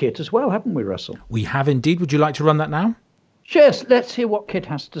interview with Kit as well, haven't we, Russell? We have indeed. Would you like to run that now? Yes, let's hear what Kit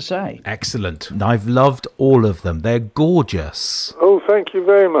has to say. Excellent. I've loved all of them. They're gorgeous. Oh, thank you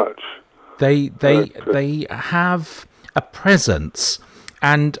very much. They have a presence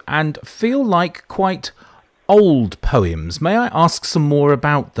and feel like quite old poems. May I ask some more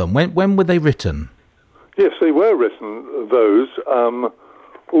about them? When were they written? Yes, they were written, those,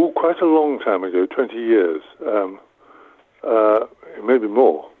 quite a long time ago, 20 years, maybe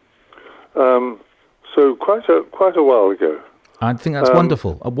more. So quite a while ago. I think that's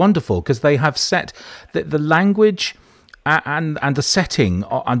wonderful, because they have set the language and the setting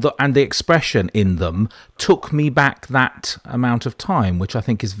and the expression in them took me back that amount of time, which I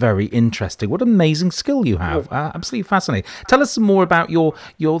think is very interesting. What amazing skill you have. Absolutely fascinating. Tell us some more about your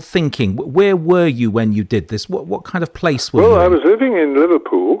thinking. Where were you when you did this? What kind of place were you in? Well, I was living in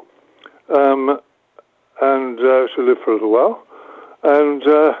Liverpool, and actually lived for a little while. And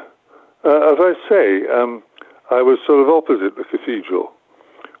as I say, I was sort of opposite the cathedral,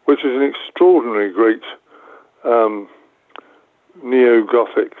 which is an extraordinarily great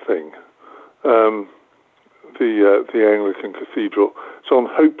neo-Gothic thing, the Anglican Cathedral. It's on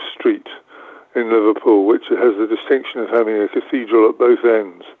Hope Street in Liverpool, which has the distinction of having a cathedral at both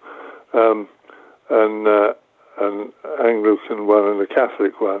ends, an Anglican one and a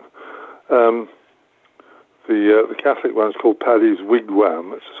Catholic one. The Catholic one's called Paddy's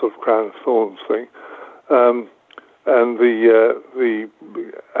Wigwam. It's a sort of crown of thorns thing, and the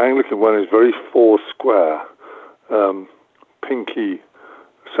Anglican one is very four-square. Pinky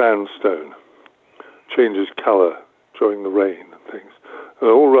sandstone, changes colour during the rain and things. And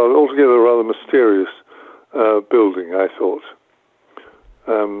altogether a rather mysterious building, I thought.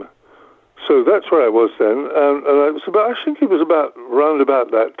 So that's where I was then, and I think it was round about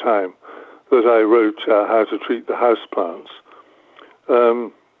that time that I wrote How to Treat the Houseplants.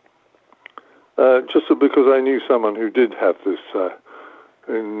 Just because I knew someone who did have this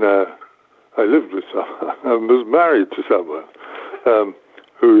I lived with someone and was married to someone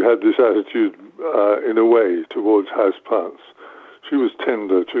who had this attitude, in a way, towards houseplants. She was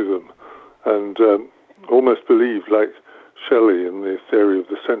tender to them and almost believed, like Shelley in the theory of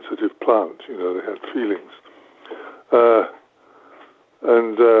the sensitive plant, they had feelings.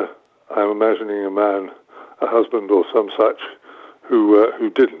 And I'm imagining a husband or some such, who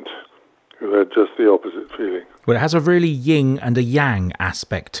didn't, who had just the opposite feeling. Well, it has a really yin and a yang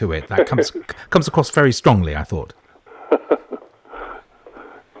aspect to it. That comes across very strongly, I thought.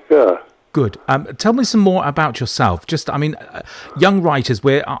 Yeah. Good. Tell me some more about yourself. Young writers,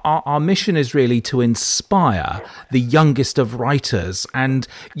 our mission is really to inspire the youngest of writers, and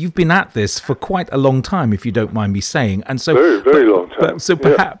you've been at this for quite a long time, if you don't mind me saying. And so, very, very long time.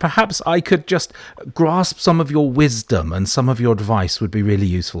 Perhaps I could just grasp some of your wisdom and some of your advice would be really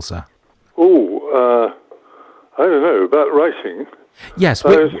useful, sir. I don't know about writing. Yes,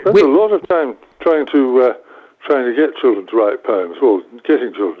 I spent a lot of time trying to get children to write poems, or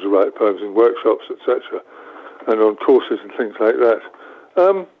getting children to write poems in workshops, etc., and on courses and things like that.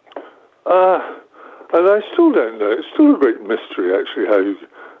 And I still don't know. It's still a great mystery, actually,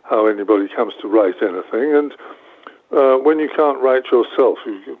 how anybody comes to write anything. And when you can't write yourself,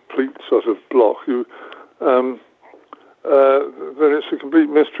 you complete sort of block. Then it's a complete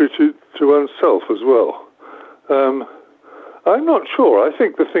mystery to oneself as well. I'm not sure. I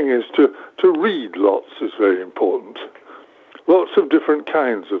think the thing is to read lots is very important. Lots of different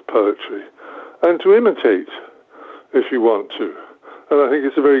kinds of poetry. and to imitate if you want to. And I think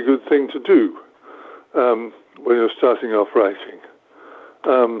it's a very good thing to do when you're starting off writing.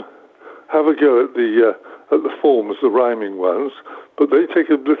 Have a go at the forms, the rhyming ones, but they take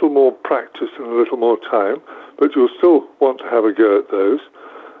a little more practice and a little more time, but you'll still want to have a go at those.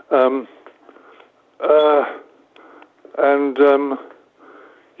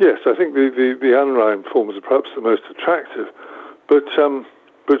 Yes, I think the unrhymed forms are perhaps the most attractive, but you,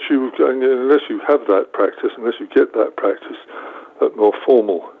 unless you have that practice, unless you get that practice at more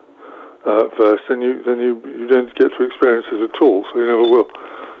formal verse, then you don't get to experience it at all, so you never will.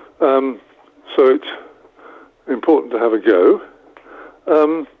 So it's important to have a go.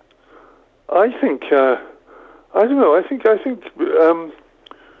 I think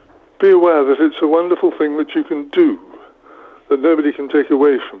be aware that it's a wonderful thing that you can do, that nobody can take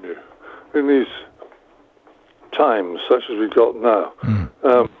away from you in these times such as we've got now,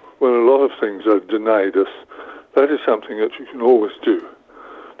 when a lot of things are denied us. That is something that you can always do,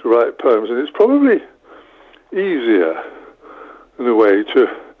 to write poems, and it's probably easier in a way to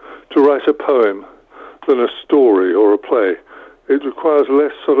write a poem than a story or a play. It requires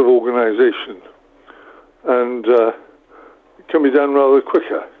less sort of organisation, and it can be done rather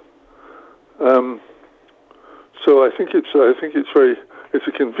quicker. So I think it's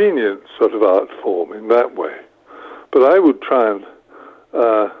a convenient sort of art form in that way. But I would try and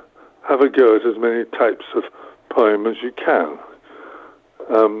have a go at as many types of poem as you can,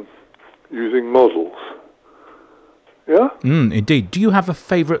 using models. Yeah? Indeed. Do you have a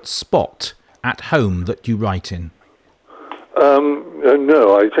favourite spot at home that you write in?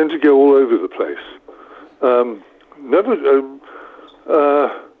 No, I tend to go all over the place.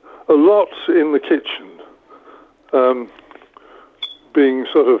 A lot in the kitchen, being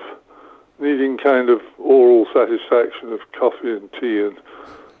sort of needing kind of oral satisfaction of coffee and tea and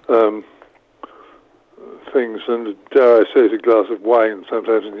things, and dare I say it, a glass of wine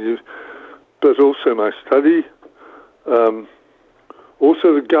sometimes in the use, but also my study,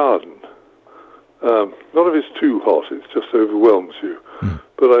 also the garden. Not if it's too hot, it just overwhelms you.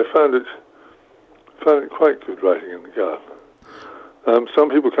 But I found it quite good writing in the garden. Some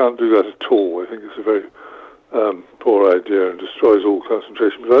people can't do that at all. I think it's a very poor idea and destroys all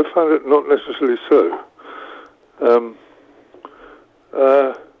concentration. But I found it not necessarily so.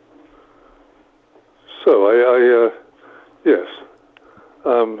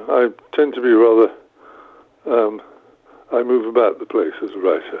 I tend to be rather. I move about the place as a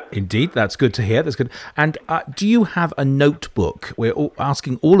writer. Indeed, that's good to hear. That's good. And do you have a notebook? We're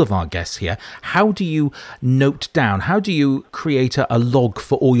asking all of our guests here. How do you note down? How do you create a log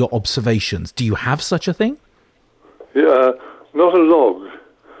for all your observations? Do you have such a thing? Yeah, not a log.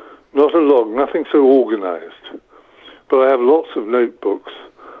 Nothing so organised. But I have lots of notebooks,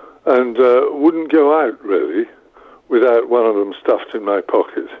 and wouldn't go out really without one of them stuffed in my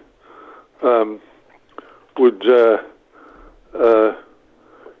pocket.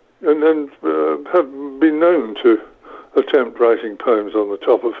 And have been known to attempt writing poems on the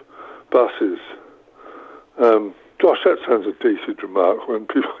top of buses. Gosh, that sounds a dated remark when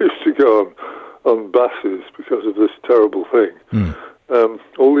people used to go on buses because of this terrible thing.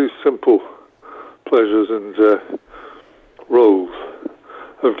 All these simple pleasures and roles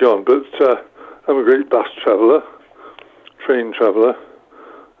have gone. But I'm a great bus traveller, train traveller,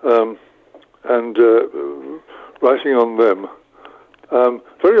 and writing on them.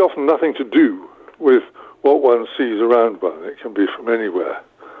 Very often nothing to do with what one sees around one. It can be from anywhere,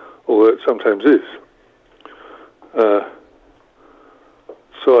 although it sometimes is.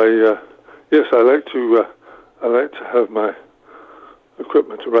 I like to have my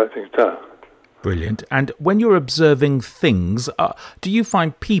equipment to write things down. Brilliant. And when you're observing things, do you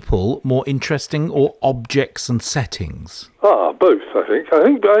find people more interesting or objects and settings? Both, I think.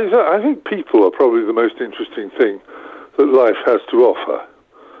 I think people are probably the most interesting thing that life has to offer.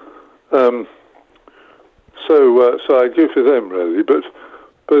 So I go for them really, but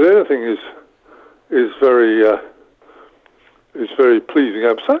anything is very pleasing.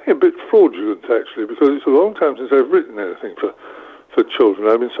 I'm sounding a bit fraudulent actually, because it's a long time since I've written anything for children.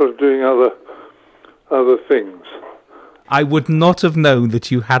 I've been sort of doing other things. I would not have known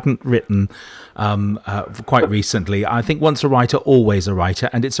that you hadn't written quite recently. I think once a writer, always a writer,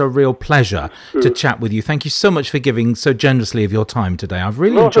 and it's a real pleasure to chat with you. Thank you so much for giving so generously of your time today. I've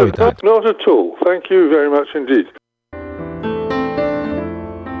really enjoyed that. Not at all. Thank you very much indeed.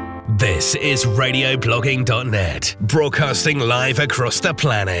 This is radioblogging.net, broadcasting live across the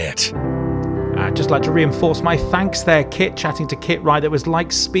planet. I'd just like to reinforce my thanks there, Kit. Chatting to Kit Wright, it was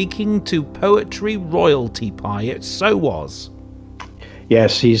like speaking to poetry royalty, Pie. It so was.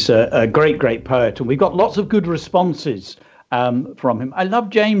 Yes, he's a great, great poet. And we've got lots of good responses from him. I love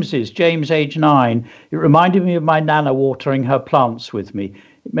James's. James, age 9. It reminded me of my nana watering her plants with me.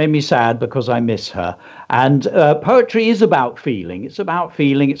 It made me sad because I miss her. And poetry is about feeling. It's about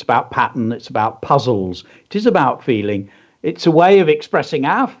feeling. It's about pattern. It's about puzzles. It is about feeling. It's a way of expressing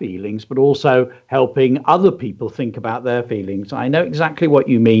our feelings, but also helping other people think about their feelings. I know exactly what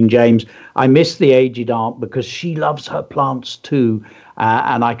you mean, James. I miss the aged aunt because she loves her plants too.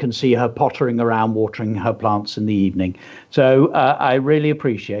 And I can see her pottering around, watering her plants in the evening. So I really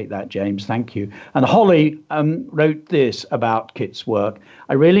appreciate that, James. Thank you. And Holly wrote this about Kit's work.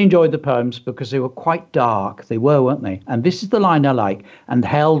 I really enjoyed the poems because they were quite dark. They were, weren't they? And this is the line I like, and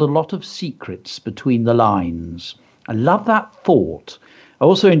held a lot of secrets between the lines. I love that thought. I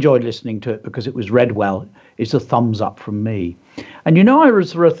also enjoyed listening to it because it was read well. It's a thumbs up from me. And you know, I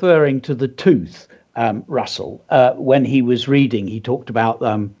was referring to the tooth, Russell. When he was reading, he talked about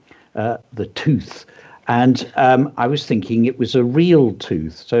the tooth. And I was thinking it was a real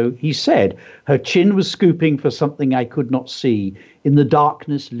tooth. So he said, her chin was scooping for something I could not see in the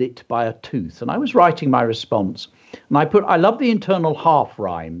darkness lit by a tooth. And I was writing my response. And I put, I love the internal half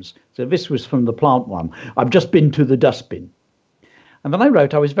rhymes. So this was from the plant one. I've just been to the dustbin. And then I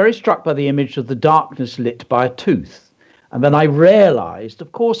wrote, I was very struck by the image of the darkness lit by a tooth. And then I realized,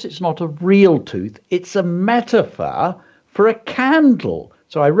 of course, it's not a real tooth. It's a metaphor for a candle.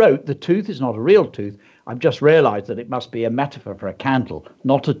 So I wrote, the tooth is not a real tooth. I've just realized that it must be a metaphor for a candle,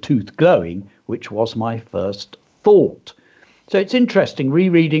 not a tooth glowing, which was my first thought. So it's interesting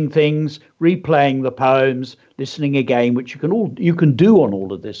rereading things, replaying the poems, listening again, which you can do on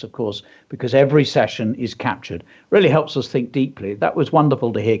all of this, of course, because every session is captured. Really helps us think deeply. That was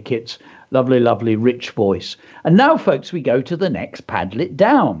wonderful to hear Kit's lovely, lovely, rich voice. And now, folks, we go to the next Padlet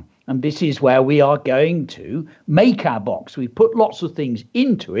Down. And this is where we are going to make our box. We put lots of things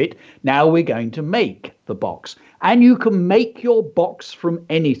into it. Now we're going to make the box. And you can make your box from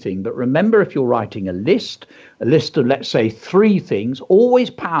anything. But remember, if you're writing a list of, let's say, 3 things, always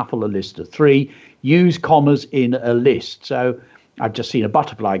powerful, a list of 3, use commas in a list. So I've just seen a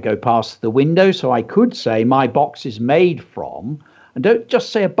butterfly go past the window. So I could say my box is made from, and don't just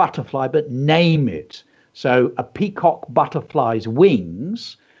say a butterfly, but name it. So a peacock butterfly's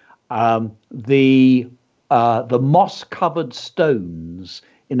wings, the moss-covered stones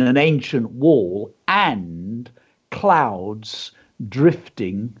in an ancient wall, and clouds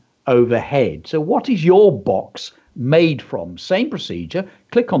drifting overhead. So what is your box made from? Same procedure.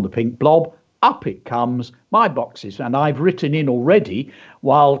 Click on the pink blob. Up it comes. My box is, and I've written in already,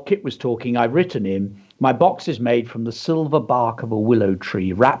 while Kit was talking, I've written in, my box is made from the silver bark of a willow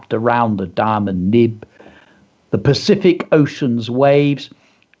tree wrapped around the diamond nib, the Pacific Ocean's waves.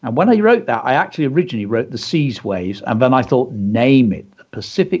 And when I wrote that, I actually originally wrote the sea's waves, and then I thought, name it, the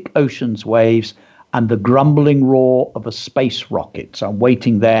Pacific Ocean's waves and the grumbling roar of a space rocket. So I'm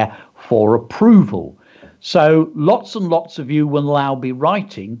waiting there for approval. So lots and lots of you will now be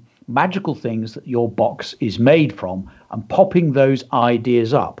writing magical things that your box is made from and popping those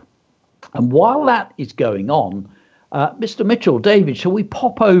ideas up. And while that is going on, Mr. Mitchell, David, shall we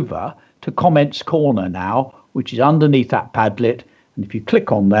pop over to Comments Corner now, which is underneath that Padlet? And if you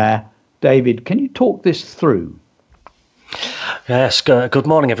click on there, David, can you talk this through? Yes, good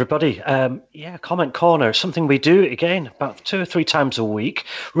morning, everybody. Comment Corner, something we do, again, about 2 or 3 times a week,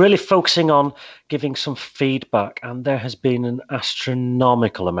 really focusing on giving some feedback, and there has been an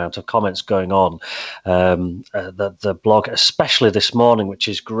astronomical amount of comments going on the blog, especially this morning, which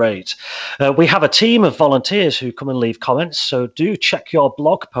is great. We have a team of volunteers who come and leave comments, so do check your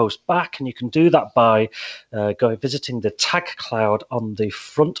blog post back, and you can do that by visiting the tag cloud on the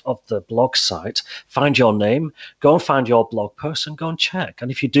front of the blog site, find your name, go and find your blog post and go and check. And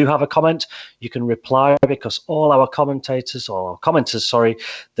if you do have a comment, you can reply, because all our commenters,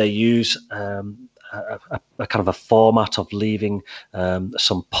 they use a kind of a format of leaving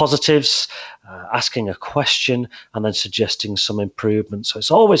some positives, asking a question, and then suggesting some improvements. So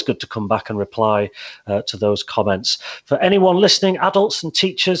it's always good to come back and reply to those comments. For anyone listening, adults and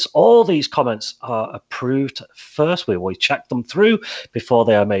teachers, all these comments are approved first. We check them through before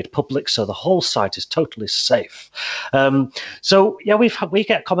they are made public, so the whole site is totally safe. We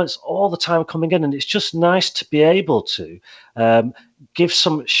get comments all the time coming in, and it's just nice to be able to give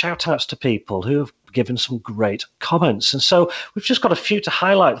some shout outs to people who have given some great comments. And so we've just got a few to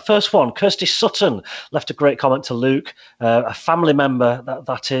highlight. The first one, Kirsty Sutton left a great comment to Luke, a family member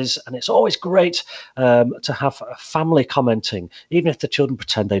that is, and it's always great to have a family commenting, even if the children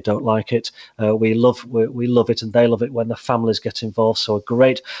pretend they don't like it. We love it, and they love it when the families get involved. So a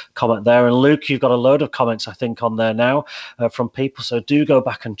great comment there. And Luke, you've got a load of comments, I think, on there now from people. So do go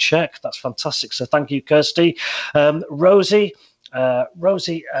back and check. That's fantastic. So thank you, Kirsty. Rosie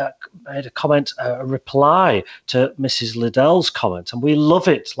made a comment, a reply to Mrs. Liddell's comment, and we love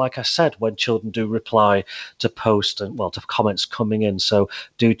it, like I said, when children do reply to posts and to comments coming in. So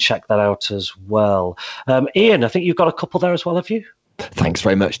do check that out as well. Ian, I think you've got a couple there as well, have you? Thanks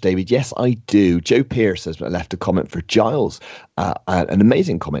very much, David. Yes, I do. Joe Pierce has left a comment for Giles. An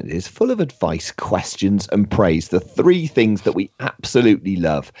amazing comment. It is full of advice, questions and praise. The three things that we absolutely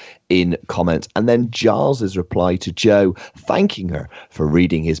love in comments. And then Giles' reply to Joe, thanking her for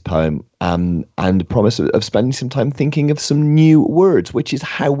reading his poem and the promise of spending some time thinking of some new words, which is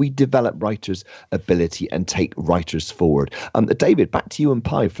how we develop writers' ability and take writers forward. David, back to you and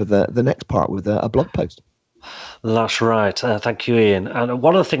Pi for the next part with a blog post. That's right. Thank you, Ian. And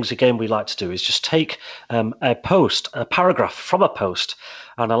one of the things, again, we like to do is just take a paragraph from a post,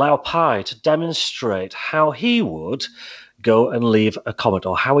 and allow Pi to demonstrate how he would go and leave a comment,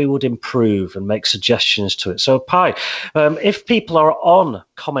 or how he would improve and make suggestions to it. So, Pi, if people are on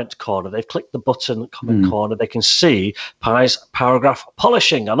Comment Corner, they've clicked the button Comment Corner, they can see Pi's paragraph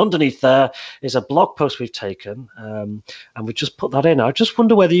polishing, and underneath there is a blog post we've taken, and we've just put that in. I just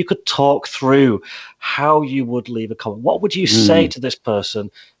wonder whether you could talk through how you would leave a comment. What would you say to this person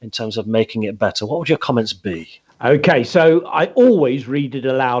in terms of making it better? What would your comments be? Okay, so I always read it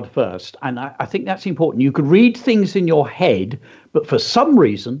aloud first, and I think that's important. You could read things in your head, but for some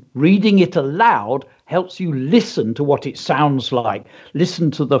reason, reading it aloud helps you listen to what it sounds like, listen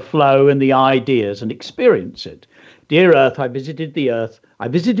to the flow and the ideas and experience it. Dear Earth, I visited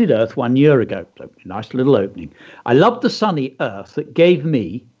Earth 1 year ago. So nice little opening. I love the sunny Earth that gave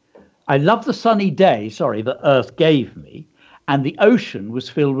me, I love the sunny day, that Earth gave me. And the ocean was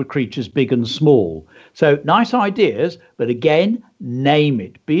filled with creatures big and small. So nice ideas, but again, name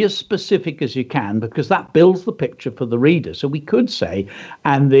it. Be as specific as you can, because that builds the picture for the reader. So we could say,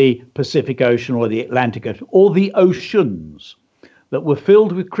 and the Pacific Ocean or the Atlantic Ocean, or the oceans that were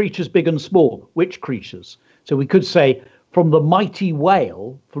filled with creatures big and small. Which creatures? So we could say, from the mighty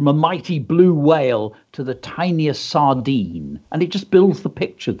whale, from a mighty blue whale to the tiniest sardine. And it just builds the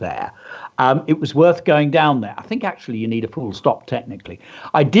picture there. It was worth going down there. I think actually you need a full stop technically.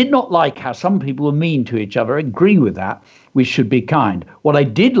 I did not like how some people were mean to each other. I agree with that. We should be kind. What I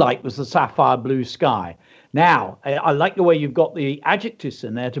did like was the sapphire blue sky. Now, I like the way you've got the adjectives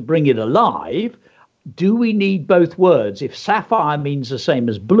in there to bring it alive. Do we need both words? If sapphire means the same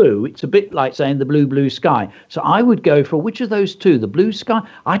as blue, it's a bit like saying the blue sky. So I would go for which of those two? The blue sky?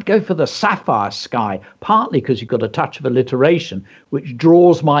 I'd go for the sapphire sky, partly because you've got a touch of alliteration, which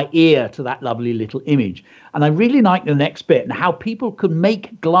draws my ear to that lovely little image. And I really like the next bit and how people can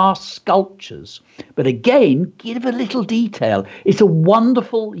make glass sculptures, but again, give a little detail. It's a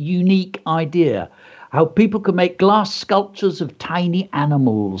wonderful, unique idea. How people can make glass sculptures of tiny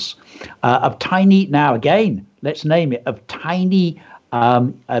animals, now again, let's name it, of tiny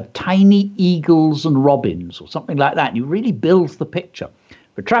eagles and robins or something like that. And it really builds the picture.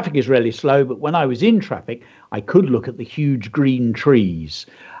 The traffic is really slow, but when I was in traffic, I could look at the huge green trees.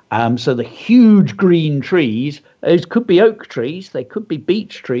 So the huge green trees, those could be oak trees, they could be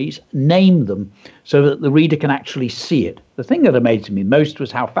beech trees, name them so that the reader can actually see it. The thing that amazed me most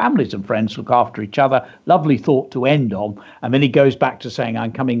was how families and friends look after each other. Lovely thought to end on. And then he goes back to saying,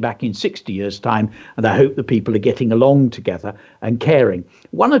 I'm coming back in 60 years' time, and I hope the people are getting along together and caring.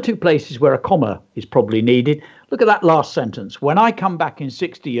 One or two places where a comma is probably needed. Look at that last sentence. When I come back in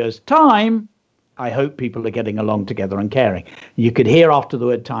 60 years' time, I hope people are getting along together and caring. You could hear after the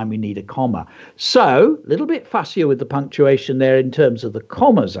word time we need a comma. So a little bit fussier with the punctuation there in terms of the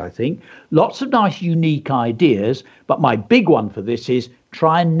commas, I think. Lots of nice, unique ideas. But my big one for this is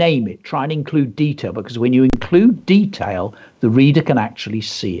try and name it. Try and include detail, because when you include detail, the reader can actually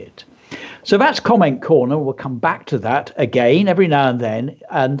see it. So that's Comment Corner. We'll come back to that again every now and then.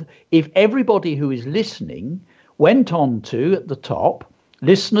 And if everybody who is listening went on to, at the top,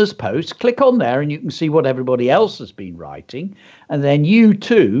 Listeners Post, click on there and you can see what everybody else has been writing. And then you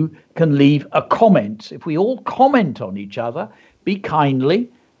too can leave a comment. If we all comment on each other, be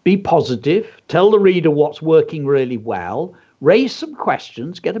kindly, be positive, tell the reader what's working really well, raise some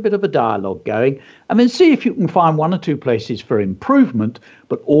questions, get a bit of a dialogue going, and then see if you can find one or two places for improvement,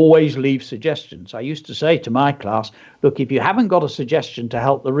 but always leave suggestions. I used to say to my class, look, if you haven't got a suggestion to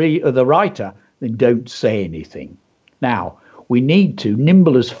help the writer, then don't say anything. Now, we need to,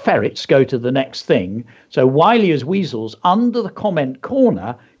 nimble as ferrets, go to the next thing. So wily as weasels, under the comment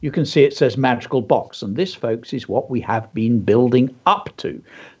corner, you can see it says magical box. And this, folks, is what we have been building up to.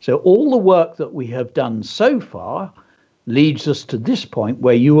 So all the work that we have done so far leads us to this point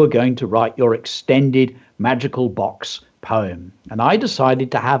where you are going to write your extended magical box poem. And I decided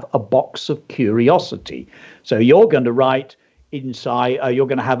to have a box of curiosity. So you're going to write inside, you're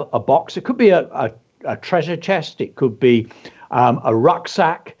going to have a box. It could be a treasure chest. It could be a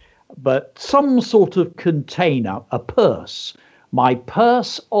rucksack, but some sort of container, a purse. My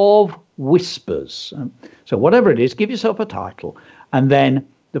purse of whispers. So whatever it is, give yourself a title. And then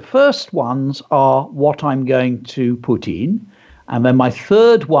the first ones are what I'm going to put in. And then my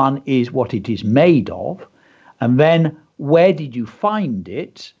third one is what it is made of. And then where did you find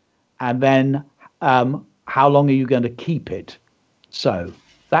it? And then how long are you going to keep it? So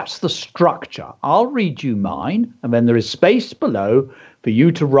that's the structure. I'll read you mine, and then there is space below for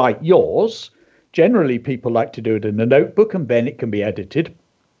you to write yours. Generally, people like to do it in a notebook, and then it can be edited.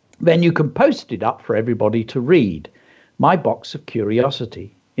 Then you can post it up for everybody to read. My box of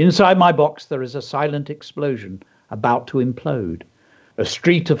curiosity. Inside my box, there is a silent explosion about to implode. A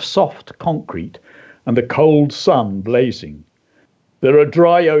street of soft concrete and the cold sun blazing. There are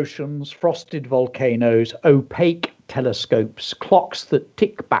dry oceans, frosted volcanoes, opaque telescopes, clocks that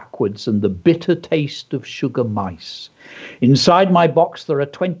tick backwards, and the bitter taste of sugar mice. Inside my box there are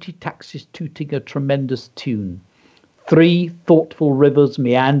 20 taxis tooting a tremendous tune. 3 thoughtful rivers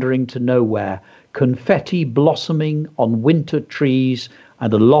meandering to nowhere, confetti blossoming on winter trees,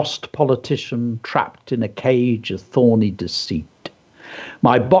 and a lost politician trapped in a cage of thorny deceit.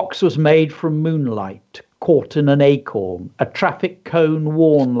 My box was made from moonlight, caught in an acorn, a traffic cone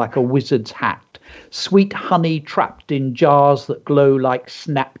worn like a wizard's hat, sweet honey trapped in jars that glow like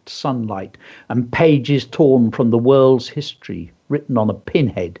snapped sunlight, and pages torn from the world's history, written on a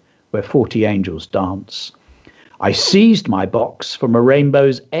pinhead where 40 angels dance. I seized my box from a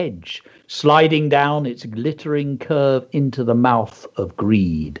rainbow's edge, sliding down its glittering curve into the mouth of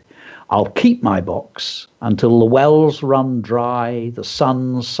greed. I'll keep my box until the wells run dry, the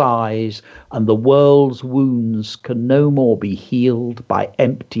sun sighs, and the world's wounds can no more be healed by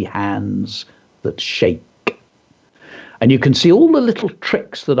empty hands that shake. And you can see all the little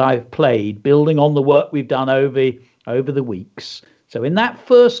tricks that I've played, building on the work we've done over the weeks. So in that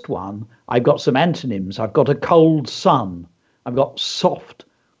first one, I've got some antonyms. I've got a cold sun. I've got soft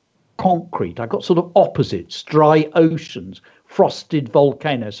concrete. I've got sort of opposites, dry oceans, frosted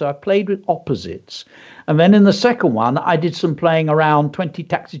volcanoes. So I played with opposites. And then in the second one, I did some playing around, 20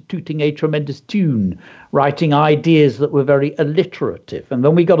 taxis tooting a tremendous tune, writing ideas that were very alliterative. And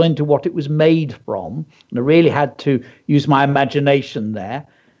then we got into what it was made from. And I really had to use my imagination there.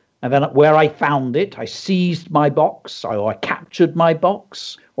 And then where I found it, I seized my box, or I captured my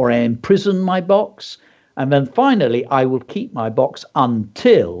box, or I imprisoned my box. And then finally, I will keep my box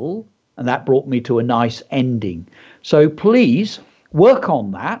until, and that brought me to a nice ending. So please work on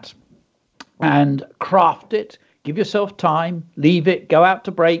that and craft it. Give yourself time, leave it, go out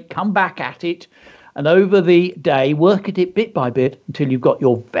to break, come back at it. And over the day, work at it bit by bit until you've got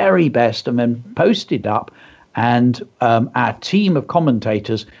your very best, and then post it up. And our team of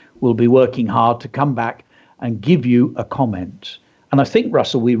commentators will be working hard to come back and give you a comment. And I think,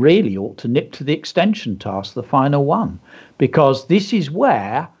 Russell, we really ought to nip to the extension task, the final one, because this is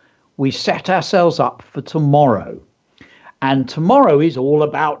where we set ourselves up for tomorrow. And tomorrow is all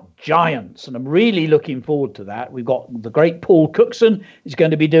about giants, and I'm really looking forward to that. We've got the great Paul Cookson is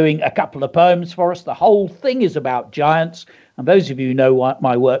going to be doing a couple of poems for us. The whole thing is about giants. And those of you who know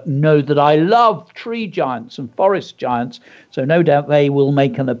my work know that I love tree giants and forest giants. So no doubt they will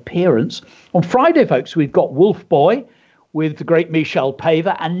make an appearance. On Friday, folks, we've got Wolf Boy with the great Michel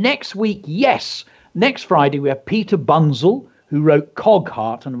Paver. And next week, next Friday, we have Peter Bunzel, who wrote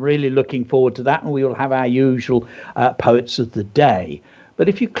Cogheart, and I'm really looking forward to that. And we will have our usual poets of the day. But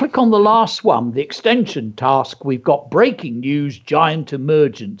if you click on the last one, the extension task, we've got breaking news, giant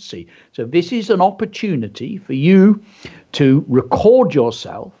emergency. So this is an opportunity for you to record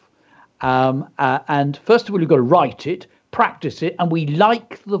yourself. And first of all, you've got to write it, practice it, and we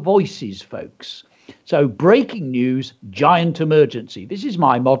like the voices, folks. So breaking news, giant emergency. This is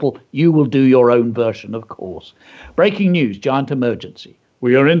my model. You will do your own version, of course. Breaking news, giant emergency.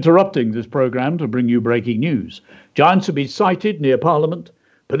 We are interrupting this programme to bring you breaking news. Giants have been sighted near Parliament.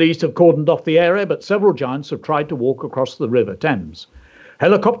 Police have cordoned off the area, but several giants have tried to walk across the River Thames.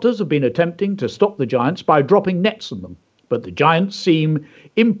 Helicopters have been attempting to stop the giants by dropping nets on them, but the giants seem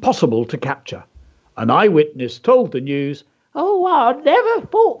impossible to capture. An eyewitness told the news Oh, I never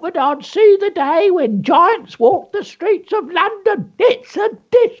thought that I'd see the day when giants walk the streets of London. It's a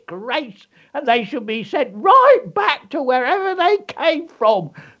disgrace, and they should be sent right back to wherever they came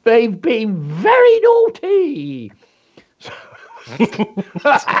from. They've been very naughty.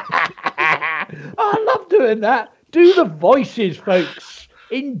 I love doing that. Do the voices, folks.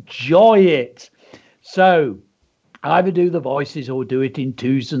 Enjoy it. So, either do the voices or do it in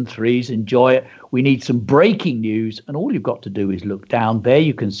 2s and 3s. Enjoy it. We need some breaking news, and all you've got to do is look down there.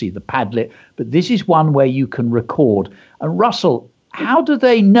 You can see the Padlet, but this is one where you can record. And Russell, how do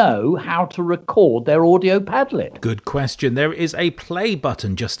they know how to record their audio Padlet? Good question. There is a play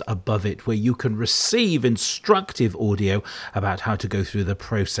button just above it where you can receive instructive audio about how to go through the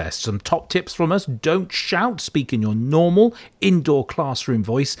process. Some top tips from us: don't shout, speak in your normal indoor classroom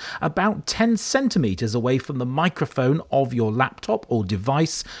voice about 10 centimetres away from the microphone of your laptop or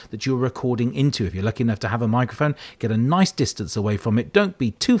device that you're recording into. If you're lucky enough to have a microphone, get a nice distance away from it. Don't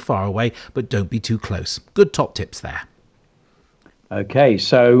be too far away, but don't be too close. Good top tips there. Okay,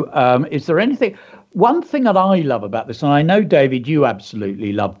 so is there anything... One thing that I love about this, and I know, David, you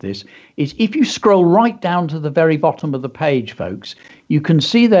absolutely love this, is if you scroll right down to the very bottom of the page, folks, you can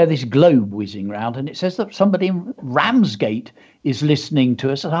see there this globe whizzing around, and it says that somebody in Ramsgate is listening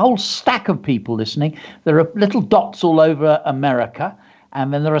to us, a whole stack of people listening. There are little dots all over America,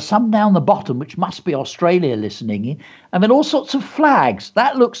 and then there are some down the bottom, which must be Australia listening in, and then all sorts of flags.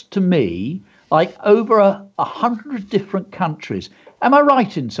 That looks to me like over 100 different countries. Am I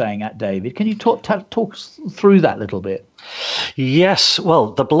right in saying that, David? Can you talk through that a little bit? Yes,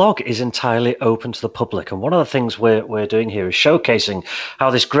 well, the blog is entirely open to the public, and one of the things we're doing here is showcasing how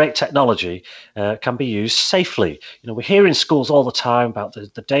this great technology can be used safely. You know, we hear in schools all the time about the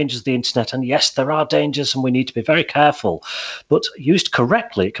dangers of the internet, and yes, there are dangers, and we need to be very careful. But used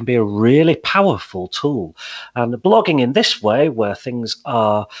correctly, it can be a really powerful tool. And blogging in this way, where things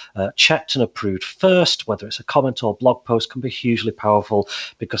are checked and approved first, whether it's a comment or blog post, can be hugely powerful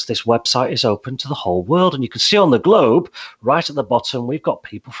because this website is open to the whole world. And you can see on the globe, right at the bottom, we've got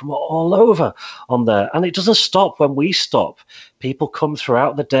people from all over on there. And it doesn't stop when we stop. People come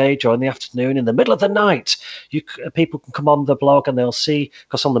throughout the day, during the afternoon, in the middle of the night. People can come on the blog and they'll see,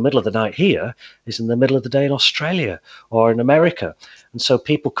 because on the middle of the night here is in the middle of the day in Australia or in America. And so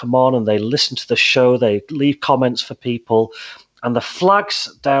people come on and they listen to the show, they leave comments for people. And the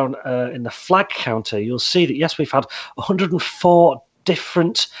flags down in the flag counter, you'll see that, yes, we've had 104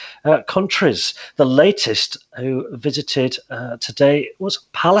 different countries. The latest who visited today was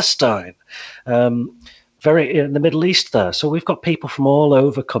Palestine, very in the Middle East there. So we've got people from all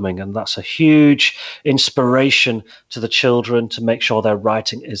over coming, and that's a huge inspiration to the children to make sure their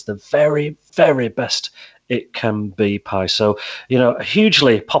writing is the very, very best it can be, Pi. So, you know,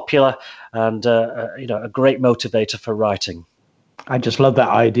 hugely popular and, you know, a great motivator for writing. I just love that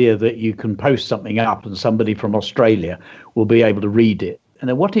idea that you can post something up and somebody from Australia will be able to read it. And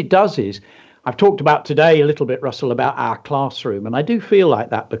then what it does is, I've talked about today a little bit, Russell, about our classroom. And I do feel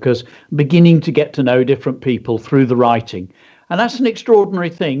like that because I'm beginning to get to know different people through the writing. And that's an extraordinary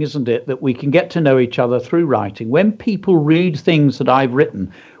thing, isn't it? That we can get to know each other through writing. When people read things that I've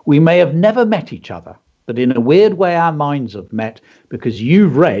written, we may have never met each other, but in a weird way, our minds have met because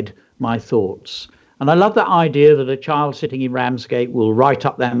you've read my thoughts. And I love that idea that a child sitting in Ramsgate will write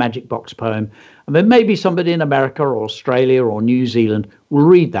up their Magic Box poem, and then maybe somebody in America or Australia or New Zealand will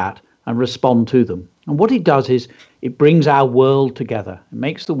read that and respond to them. And what it does is it brings our world together. It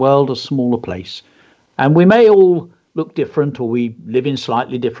makes the world a smaller place. And we may all look different or we live in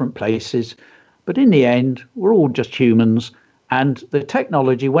slightly different places, but in the end, we're all just humans. And the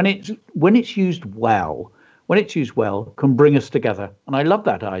technology, when it's used well, can bring us together. And I love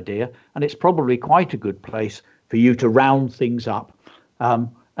that idea. And it's probably quite a good place for you to round things up. And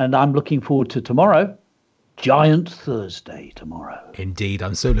I'm looking forward to tomorrow. Giant Thursday tomorrow. Indeed,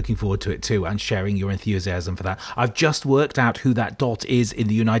 I'm so looking forward to it too, and sharing your enthusiasm for that. I've just worked out who that dot is in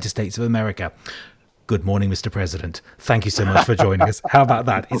the United States of America. Good morning, Mr. President. Thank you so much for joining us. How about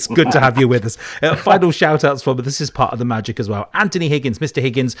that? It's good to have you with us. Final shout-outs for, but this is part of the magic as well. Anthony Higgins. Mr.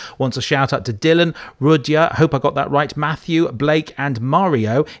 Higgins wants a shout-out to Dylan, Rudyard, hope I got that right, Matthew, Blake and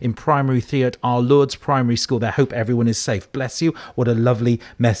Mario in Primary 3 at Our Lourdes Primary School there. Hope everyone is safe. Bless you. What a lovely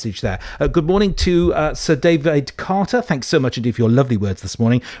message there. Good morning to Sir David Carter. Thanks so much indeed for your lovely words this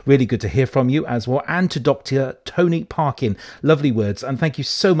morning. Really good to hear from you as well. And to Dr. Tony Parkin. Lovely words. And thank you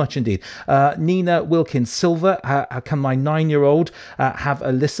so much indeed. Nina Will Wilkins Silver, can my 9-year-old have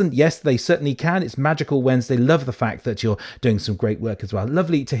a listen? Yes, they certainly can. It's Magical Wednesday. Love the fact that you're doing some great work as well.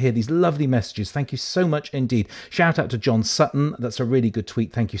 Lovely to hear these lovely messages. Thank you so much indeed. Shout out to John Sutton. That's a really good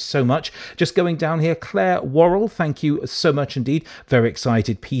tweet. Thank you so much. Just going down here, Claire Worrell, thank you so much indeed. Very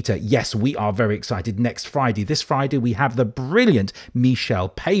excited. Peter, yes, we are very excited. Next Friday, this Friday, we have the brilliant Michelle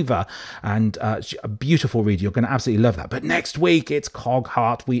Paver, and a beautiful reader. You're going to absolutely love that. But next week, it's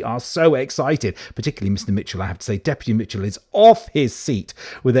Coghart. We are so excited, particularly Mr. Mitchell. I have to say, Deputy Mitchell is off his seat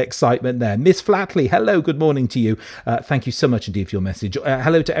with excitement there. Miss Flatley, hello, good morning to you. Thank you so much indeed for your message.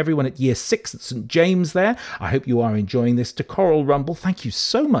 Hello to everyone at Year 6 at St James there. I hope you are enjoying this. To Coral Rumble, thank you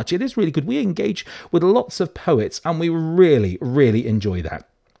so much. It is really good. We engage with lots of poets and we really, really enjoy that.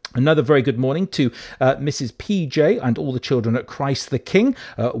 Another very good morning to Mrs. PJ and all the children at Christ the King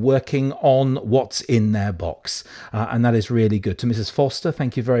working on what's in their box. And that is really good. To Mrs. Foster,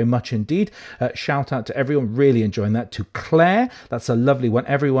 thank you very much indeed. Shout out to everyone, really enjoying that. To Claire, that's a lovely one.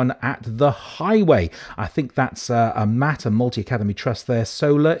 Everyone at The Highway. I think that's a Matt, a Multi-Academy Trust there.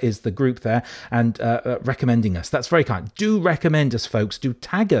 Solar is the group there and recommending us. That's very kind. Do recommend us, folks. Do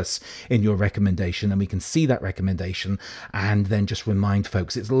tag us in your recommendation and we can see that recommendation and then just remind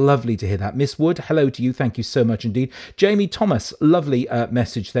folks. It's lovely to hear that. Miss Wood, hello to you. Thank you so much indeed. Jamie Thomas, lovely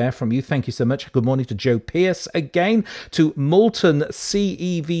message there from you. Thank you so much. Good morning to Joe Pierce again. To Moulton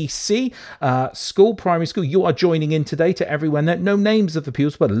CEVC School, Primary School. You are joining in today. To everyone there. No names of the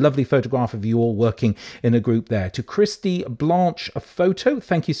pupils, but a lovely photograph of you all working in a group there. To Christy Blanche, a photo.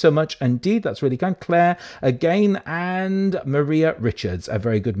 Thank you so much indeed. That's really kind. Claire again, and Maria Richards. A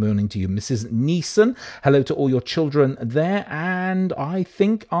very good morning to you. Mrs. Neeson, hello to all your children there. And I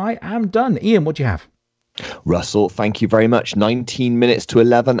think I am done. Ian, what do you have? Russell, thank you very much. 19 minutes to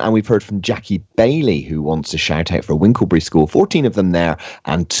 11, and we've heard from Jackie Bailey, who wants to shout out for Winklebury School. 14 of them there,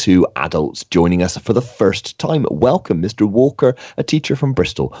 and 2 adults joining us for the first time. Welcome, Mr. Walker, a teacher from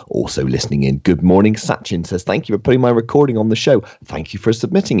Bristol, also listening in. Good morning. Sachin says, thank you for putting my recording on the show. Thank you for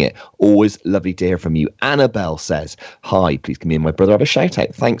submitting it. Always lovely to hear from you. Annabelle says, hi, please can me and my brother have a shout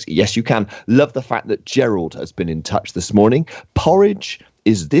out? Thanks. Yes, you can. Love the fact that Gerald has been in touch this morning. Porridge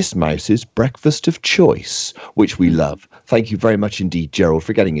is this mouse's breakfast of choice, which we love. Thank you very much indeed, Gerald,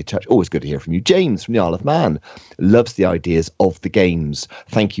 for getting in touch. Always good to hear from you. James from the Isle of Man loves the ideas of the games.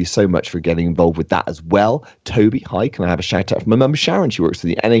 Thank you so much for getting involved with that as well. Toby, hi, can I have a shout out from my mum Sharon? She works for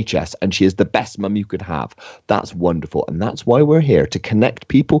the NHS and she is the best mum you could have. That's wonderful. And that's why we're here, to connect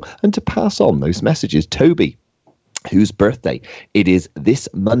people and to pass on those messages. Toby, whose birthday it is this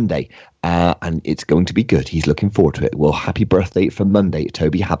Monday, and it's going to be good. He's looking forward to it. Well, happy birthday for Monday,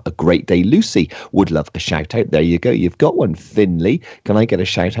 Toby. Have a great day. Lucy would love a shout out. There you go. You've got one. Finley, can I get a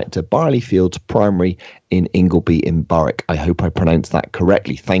shout out to Barleyfields Primary in Ingleby in Berwick? I hope I pronounced that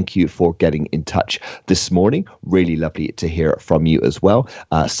correctly. Thank you for getting in touch this morning. Really lovely to hear from you as well.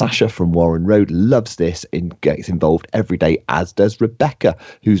 Sasha from Warren Road loves this and gets involved every day, as does Rebecca,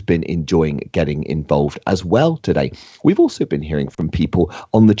 who's been enjoying getting involved as well today. We've also been hearing from people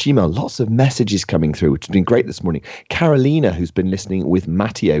on the Gmail. Lots of messages coming through, which has been great this morning. Carolina, who's been listening with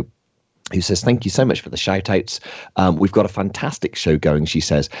Matteo, who says, thank you so much for the shout outs. We've got a fantastic show going, she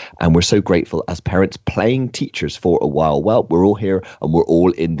says, and we're so grateful as parents playing teachers for a while. Well, we're all here and we're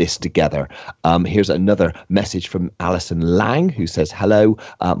all in this together. Here's another message from Alison Lang, who says, hello,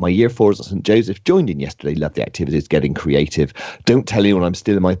 my year 4s at St Joseph joined in yesterday. Love the activities, getting creative. Don't tell anyone I'm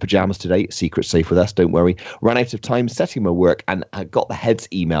still in my pajamas today. Secret safe with us, don't worry. Ran out of time setting my work and got the head's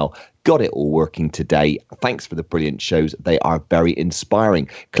email. Got it all working today. Thanks for the brilliant shows. They are very inspiring.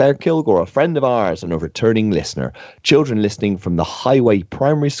 Claire Kilgore, a friend of ours and a returning listener. Children listening from the Highway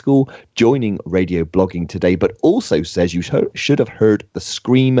Primary School, joining radio blogging today, but also says you should have heard the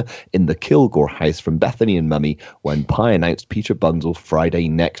scream in the Kilgore house from Bethany and Mummy when Pi announced Peter Bunzel Friday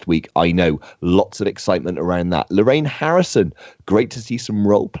next week. I know, lots of excitement around that. Lorraine Harrison, great to see some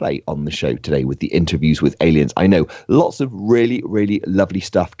role play on the show today with the interviews with aliens. I know, lots of really, really lovely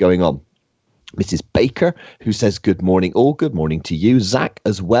stuff going on. Mrs. Baker, who says good morning. All good morning to you. Zach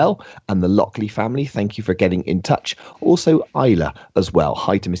as well, and the Lockley family. Thank you for getting in touch. Also, Isla as well.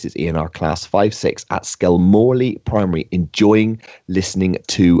 Hi to Mrs. ENR Class 5-6 at Skelmorley Primary, enjoying listening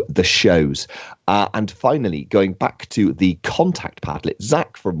to the shows. And finally, going back to the contact Padlet,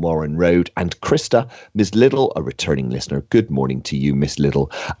 Zach from Warren Road and Krista, Miss Little, a returning listener. Good morning to you, Miss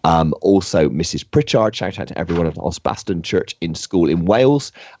Little. Also, Mrs. Pritchard, shout out to everyone at Osbaston Church in School in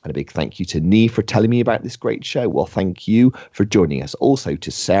Wales. And a big thank you to Nee for telling me about this great show. Well, thank you for joining us. Also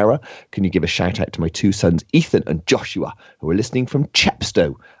to Sarah, can you give a shout out to my 2 sons, Ethan and Joshua, who are listening from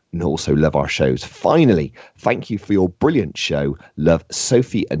Chepstow and also love our shows. Finally, thank you for your brilliant show. Love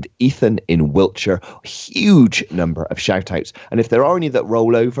Sophie and Ethan in Wiltshire. Huge number of shout outs. And if there are any that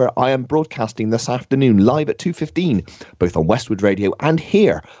roll over, I am broadcasting this afternoon live at 2:15, both on Westwood Radio and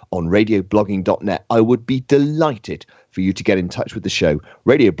here on radioblogging.net. I would be delighted for you to get in touch with the show,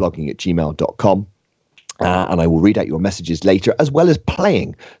 radioblogging@gmail.com. And I will read out your messages later, as well as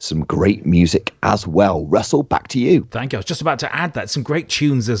playing some great music as well. Russell, back to you. Thank you. I was just about to add that. Some great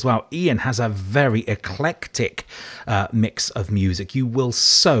tunes as well. Ian has a very eclectic mix of music. You will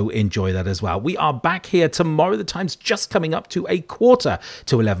so enjoy that as well. We are back here tomorrow. The time's just coming up to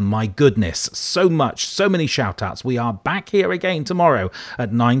 11:15. My goodness, so much, so many shout outs. We are back here again tomorrow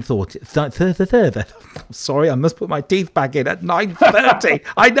at 9:30. Sorry, I must put my teeth back in at 9:30.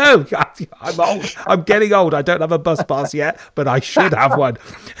 I know, I'm old. I'm getting old. I don't have a bus pass yet, but I should have one.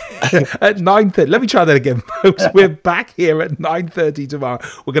 At 9:30. Let me try that again, folks. We're back here at 9:30 tomorrow.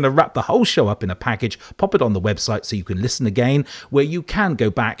 We're going to wrap the whole show up in a package, pop it on the website so you can listen again, where you can go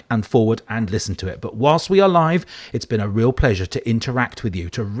back and forward and listen to it. But whilst we are live, it's been a real pleasure to interact with you,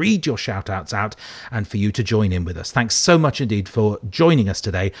 to read your shout outs out, and for you to join in with us. Thanks so much indeed for joining us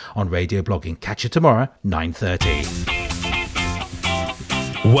today on Radio Blogging. Catch you tomorrow, 9:30.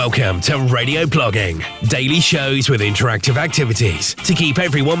 Welcome to Radio Blogging, daily shows with interactive activities to keep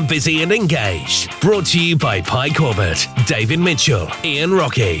everyone busy and engaged. Brought to you by Pi Corbett, David Mitchell, Ian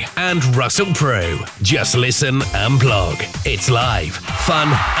Rocky, and Russell Prue. Just listen and blog. It's live, fun,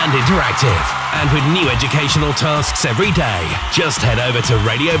 and interactive. And with new educational tasks every day, just head over to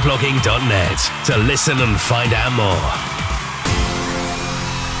radioblogging.net to listen and find out more.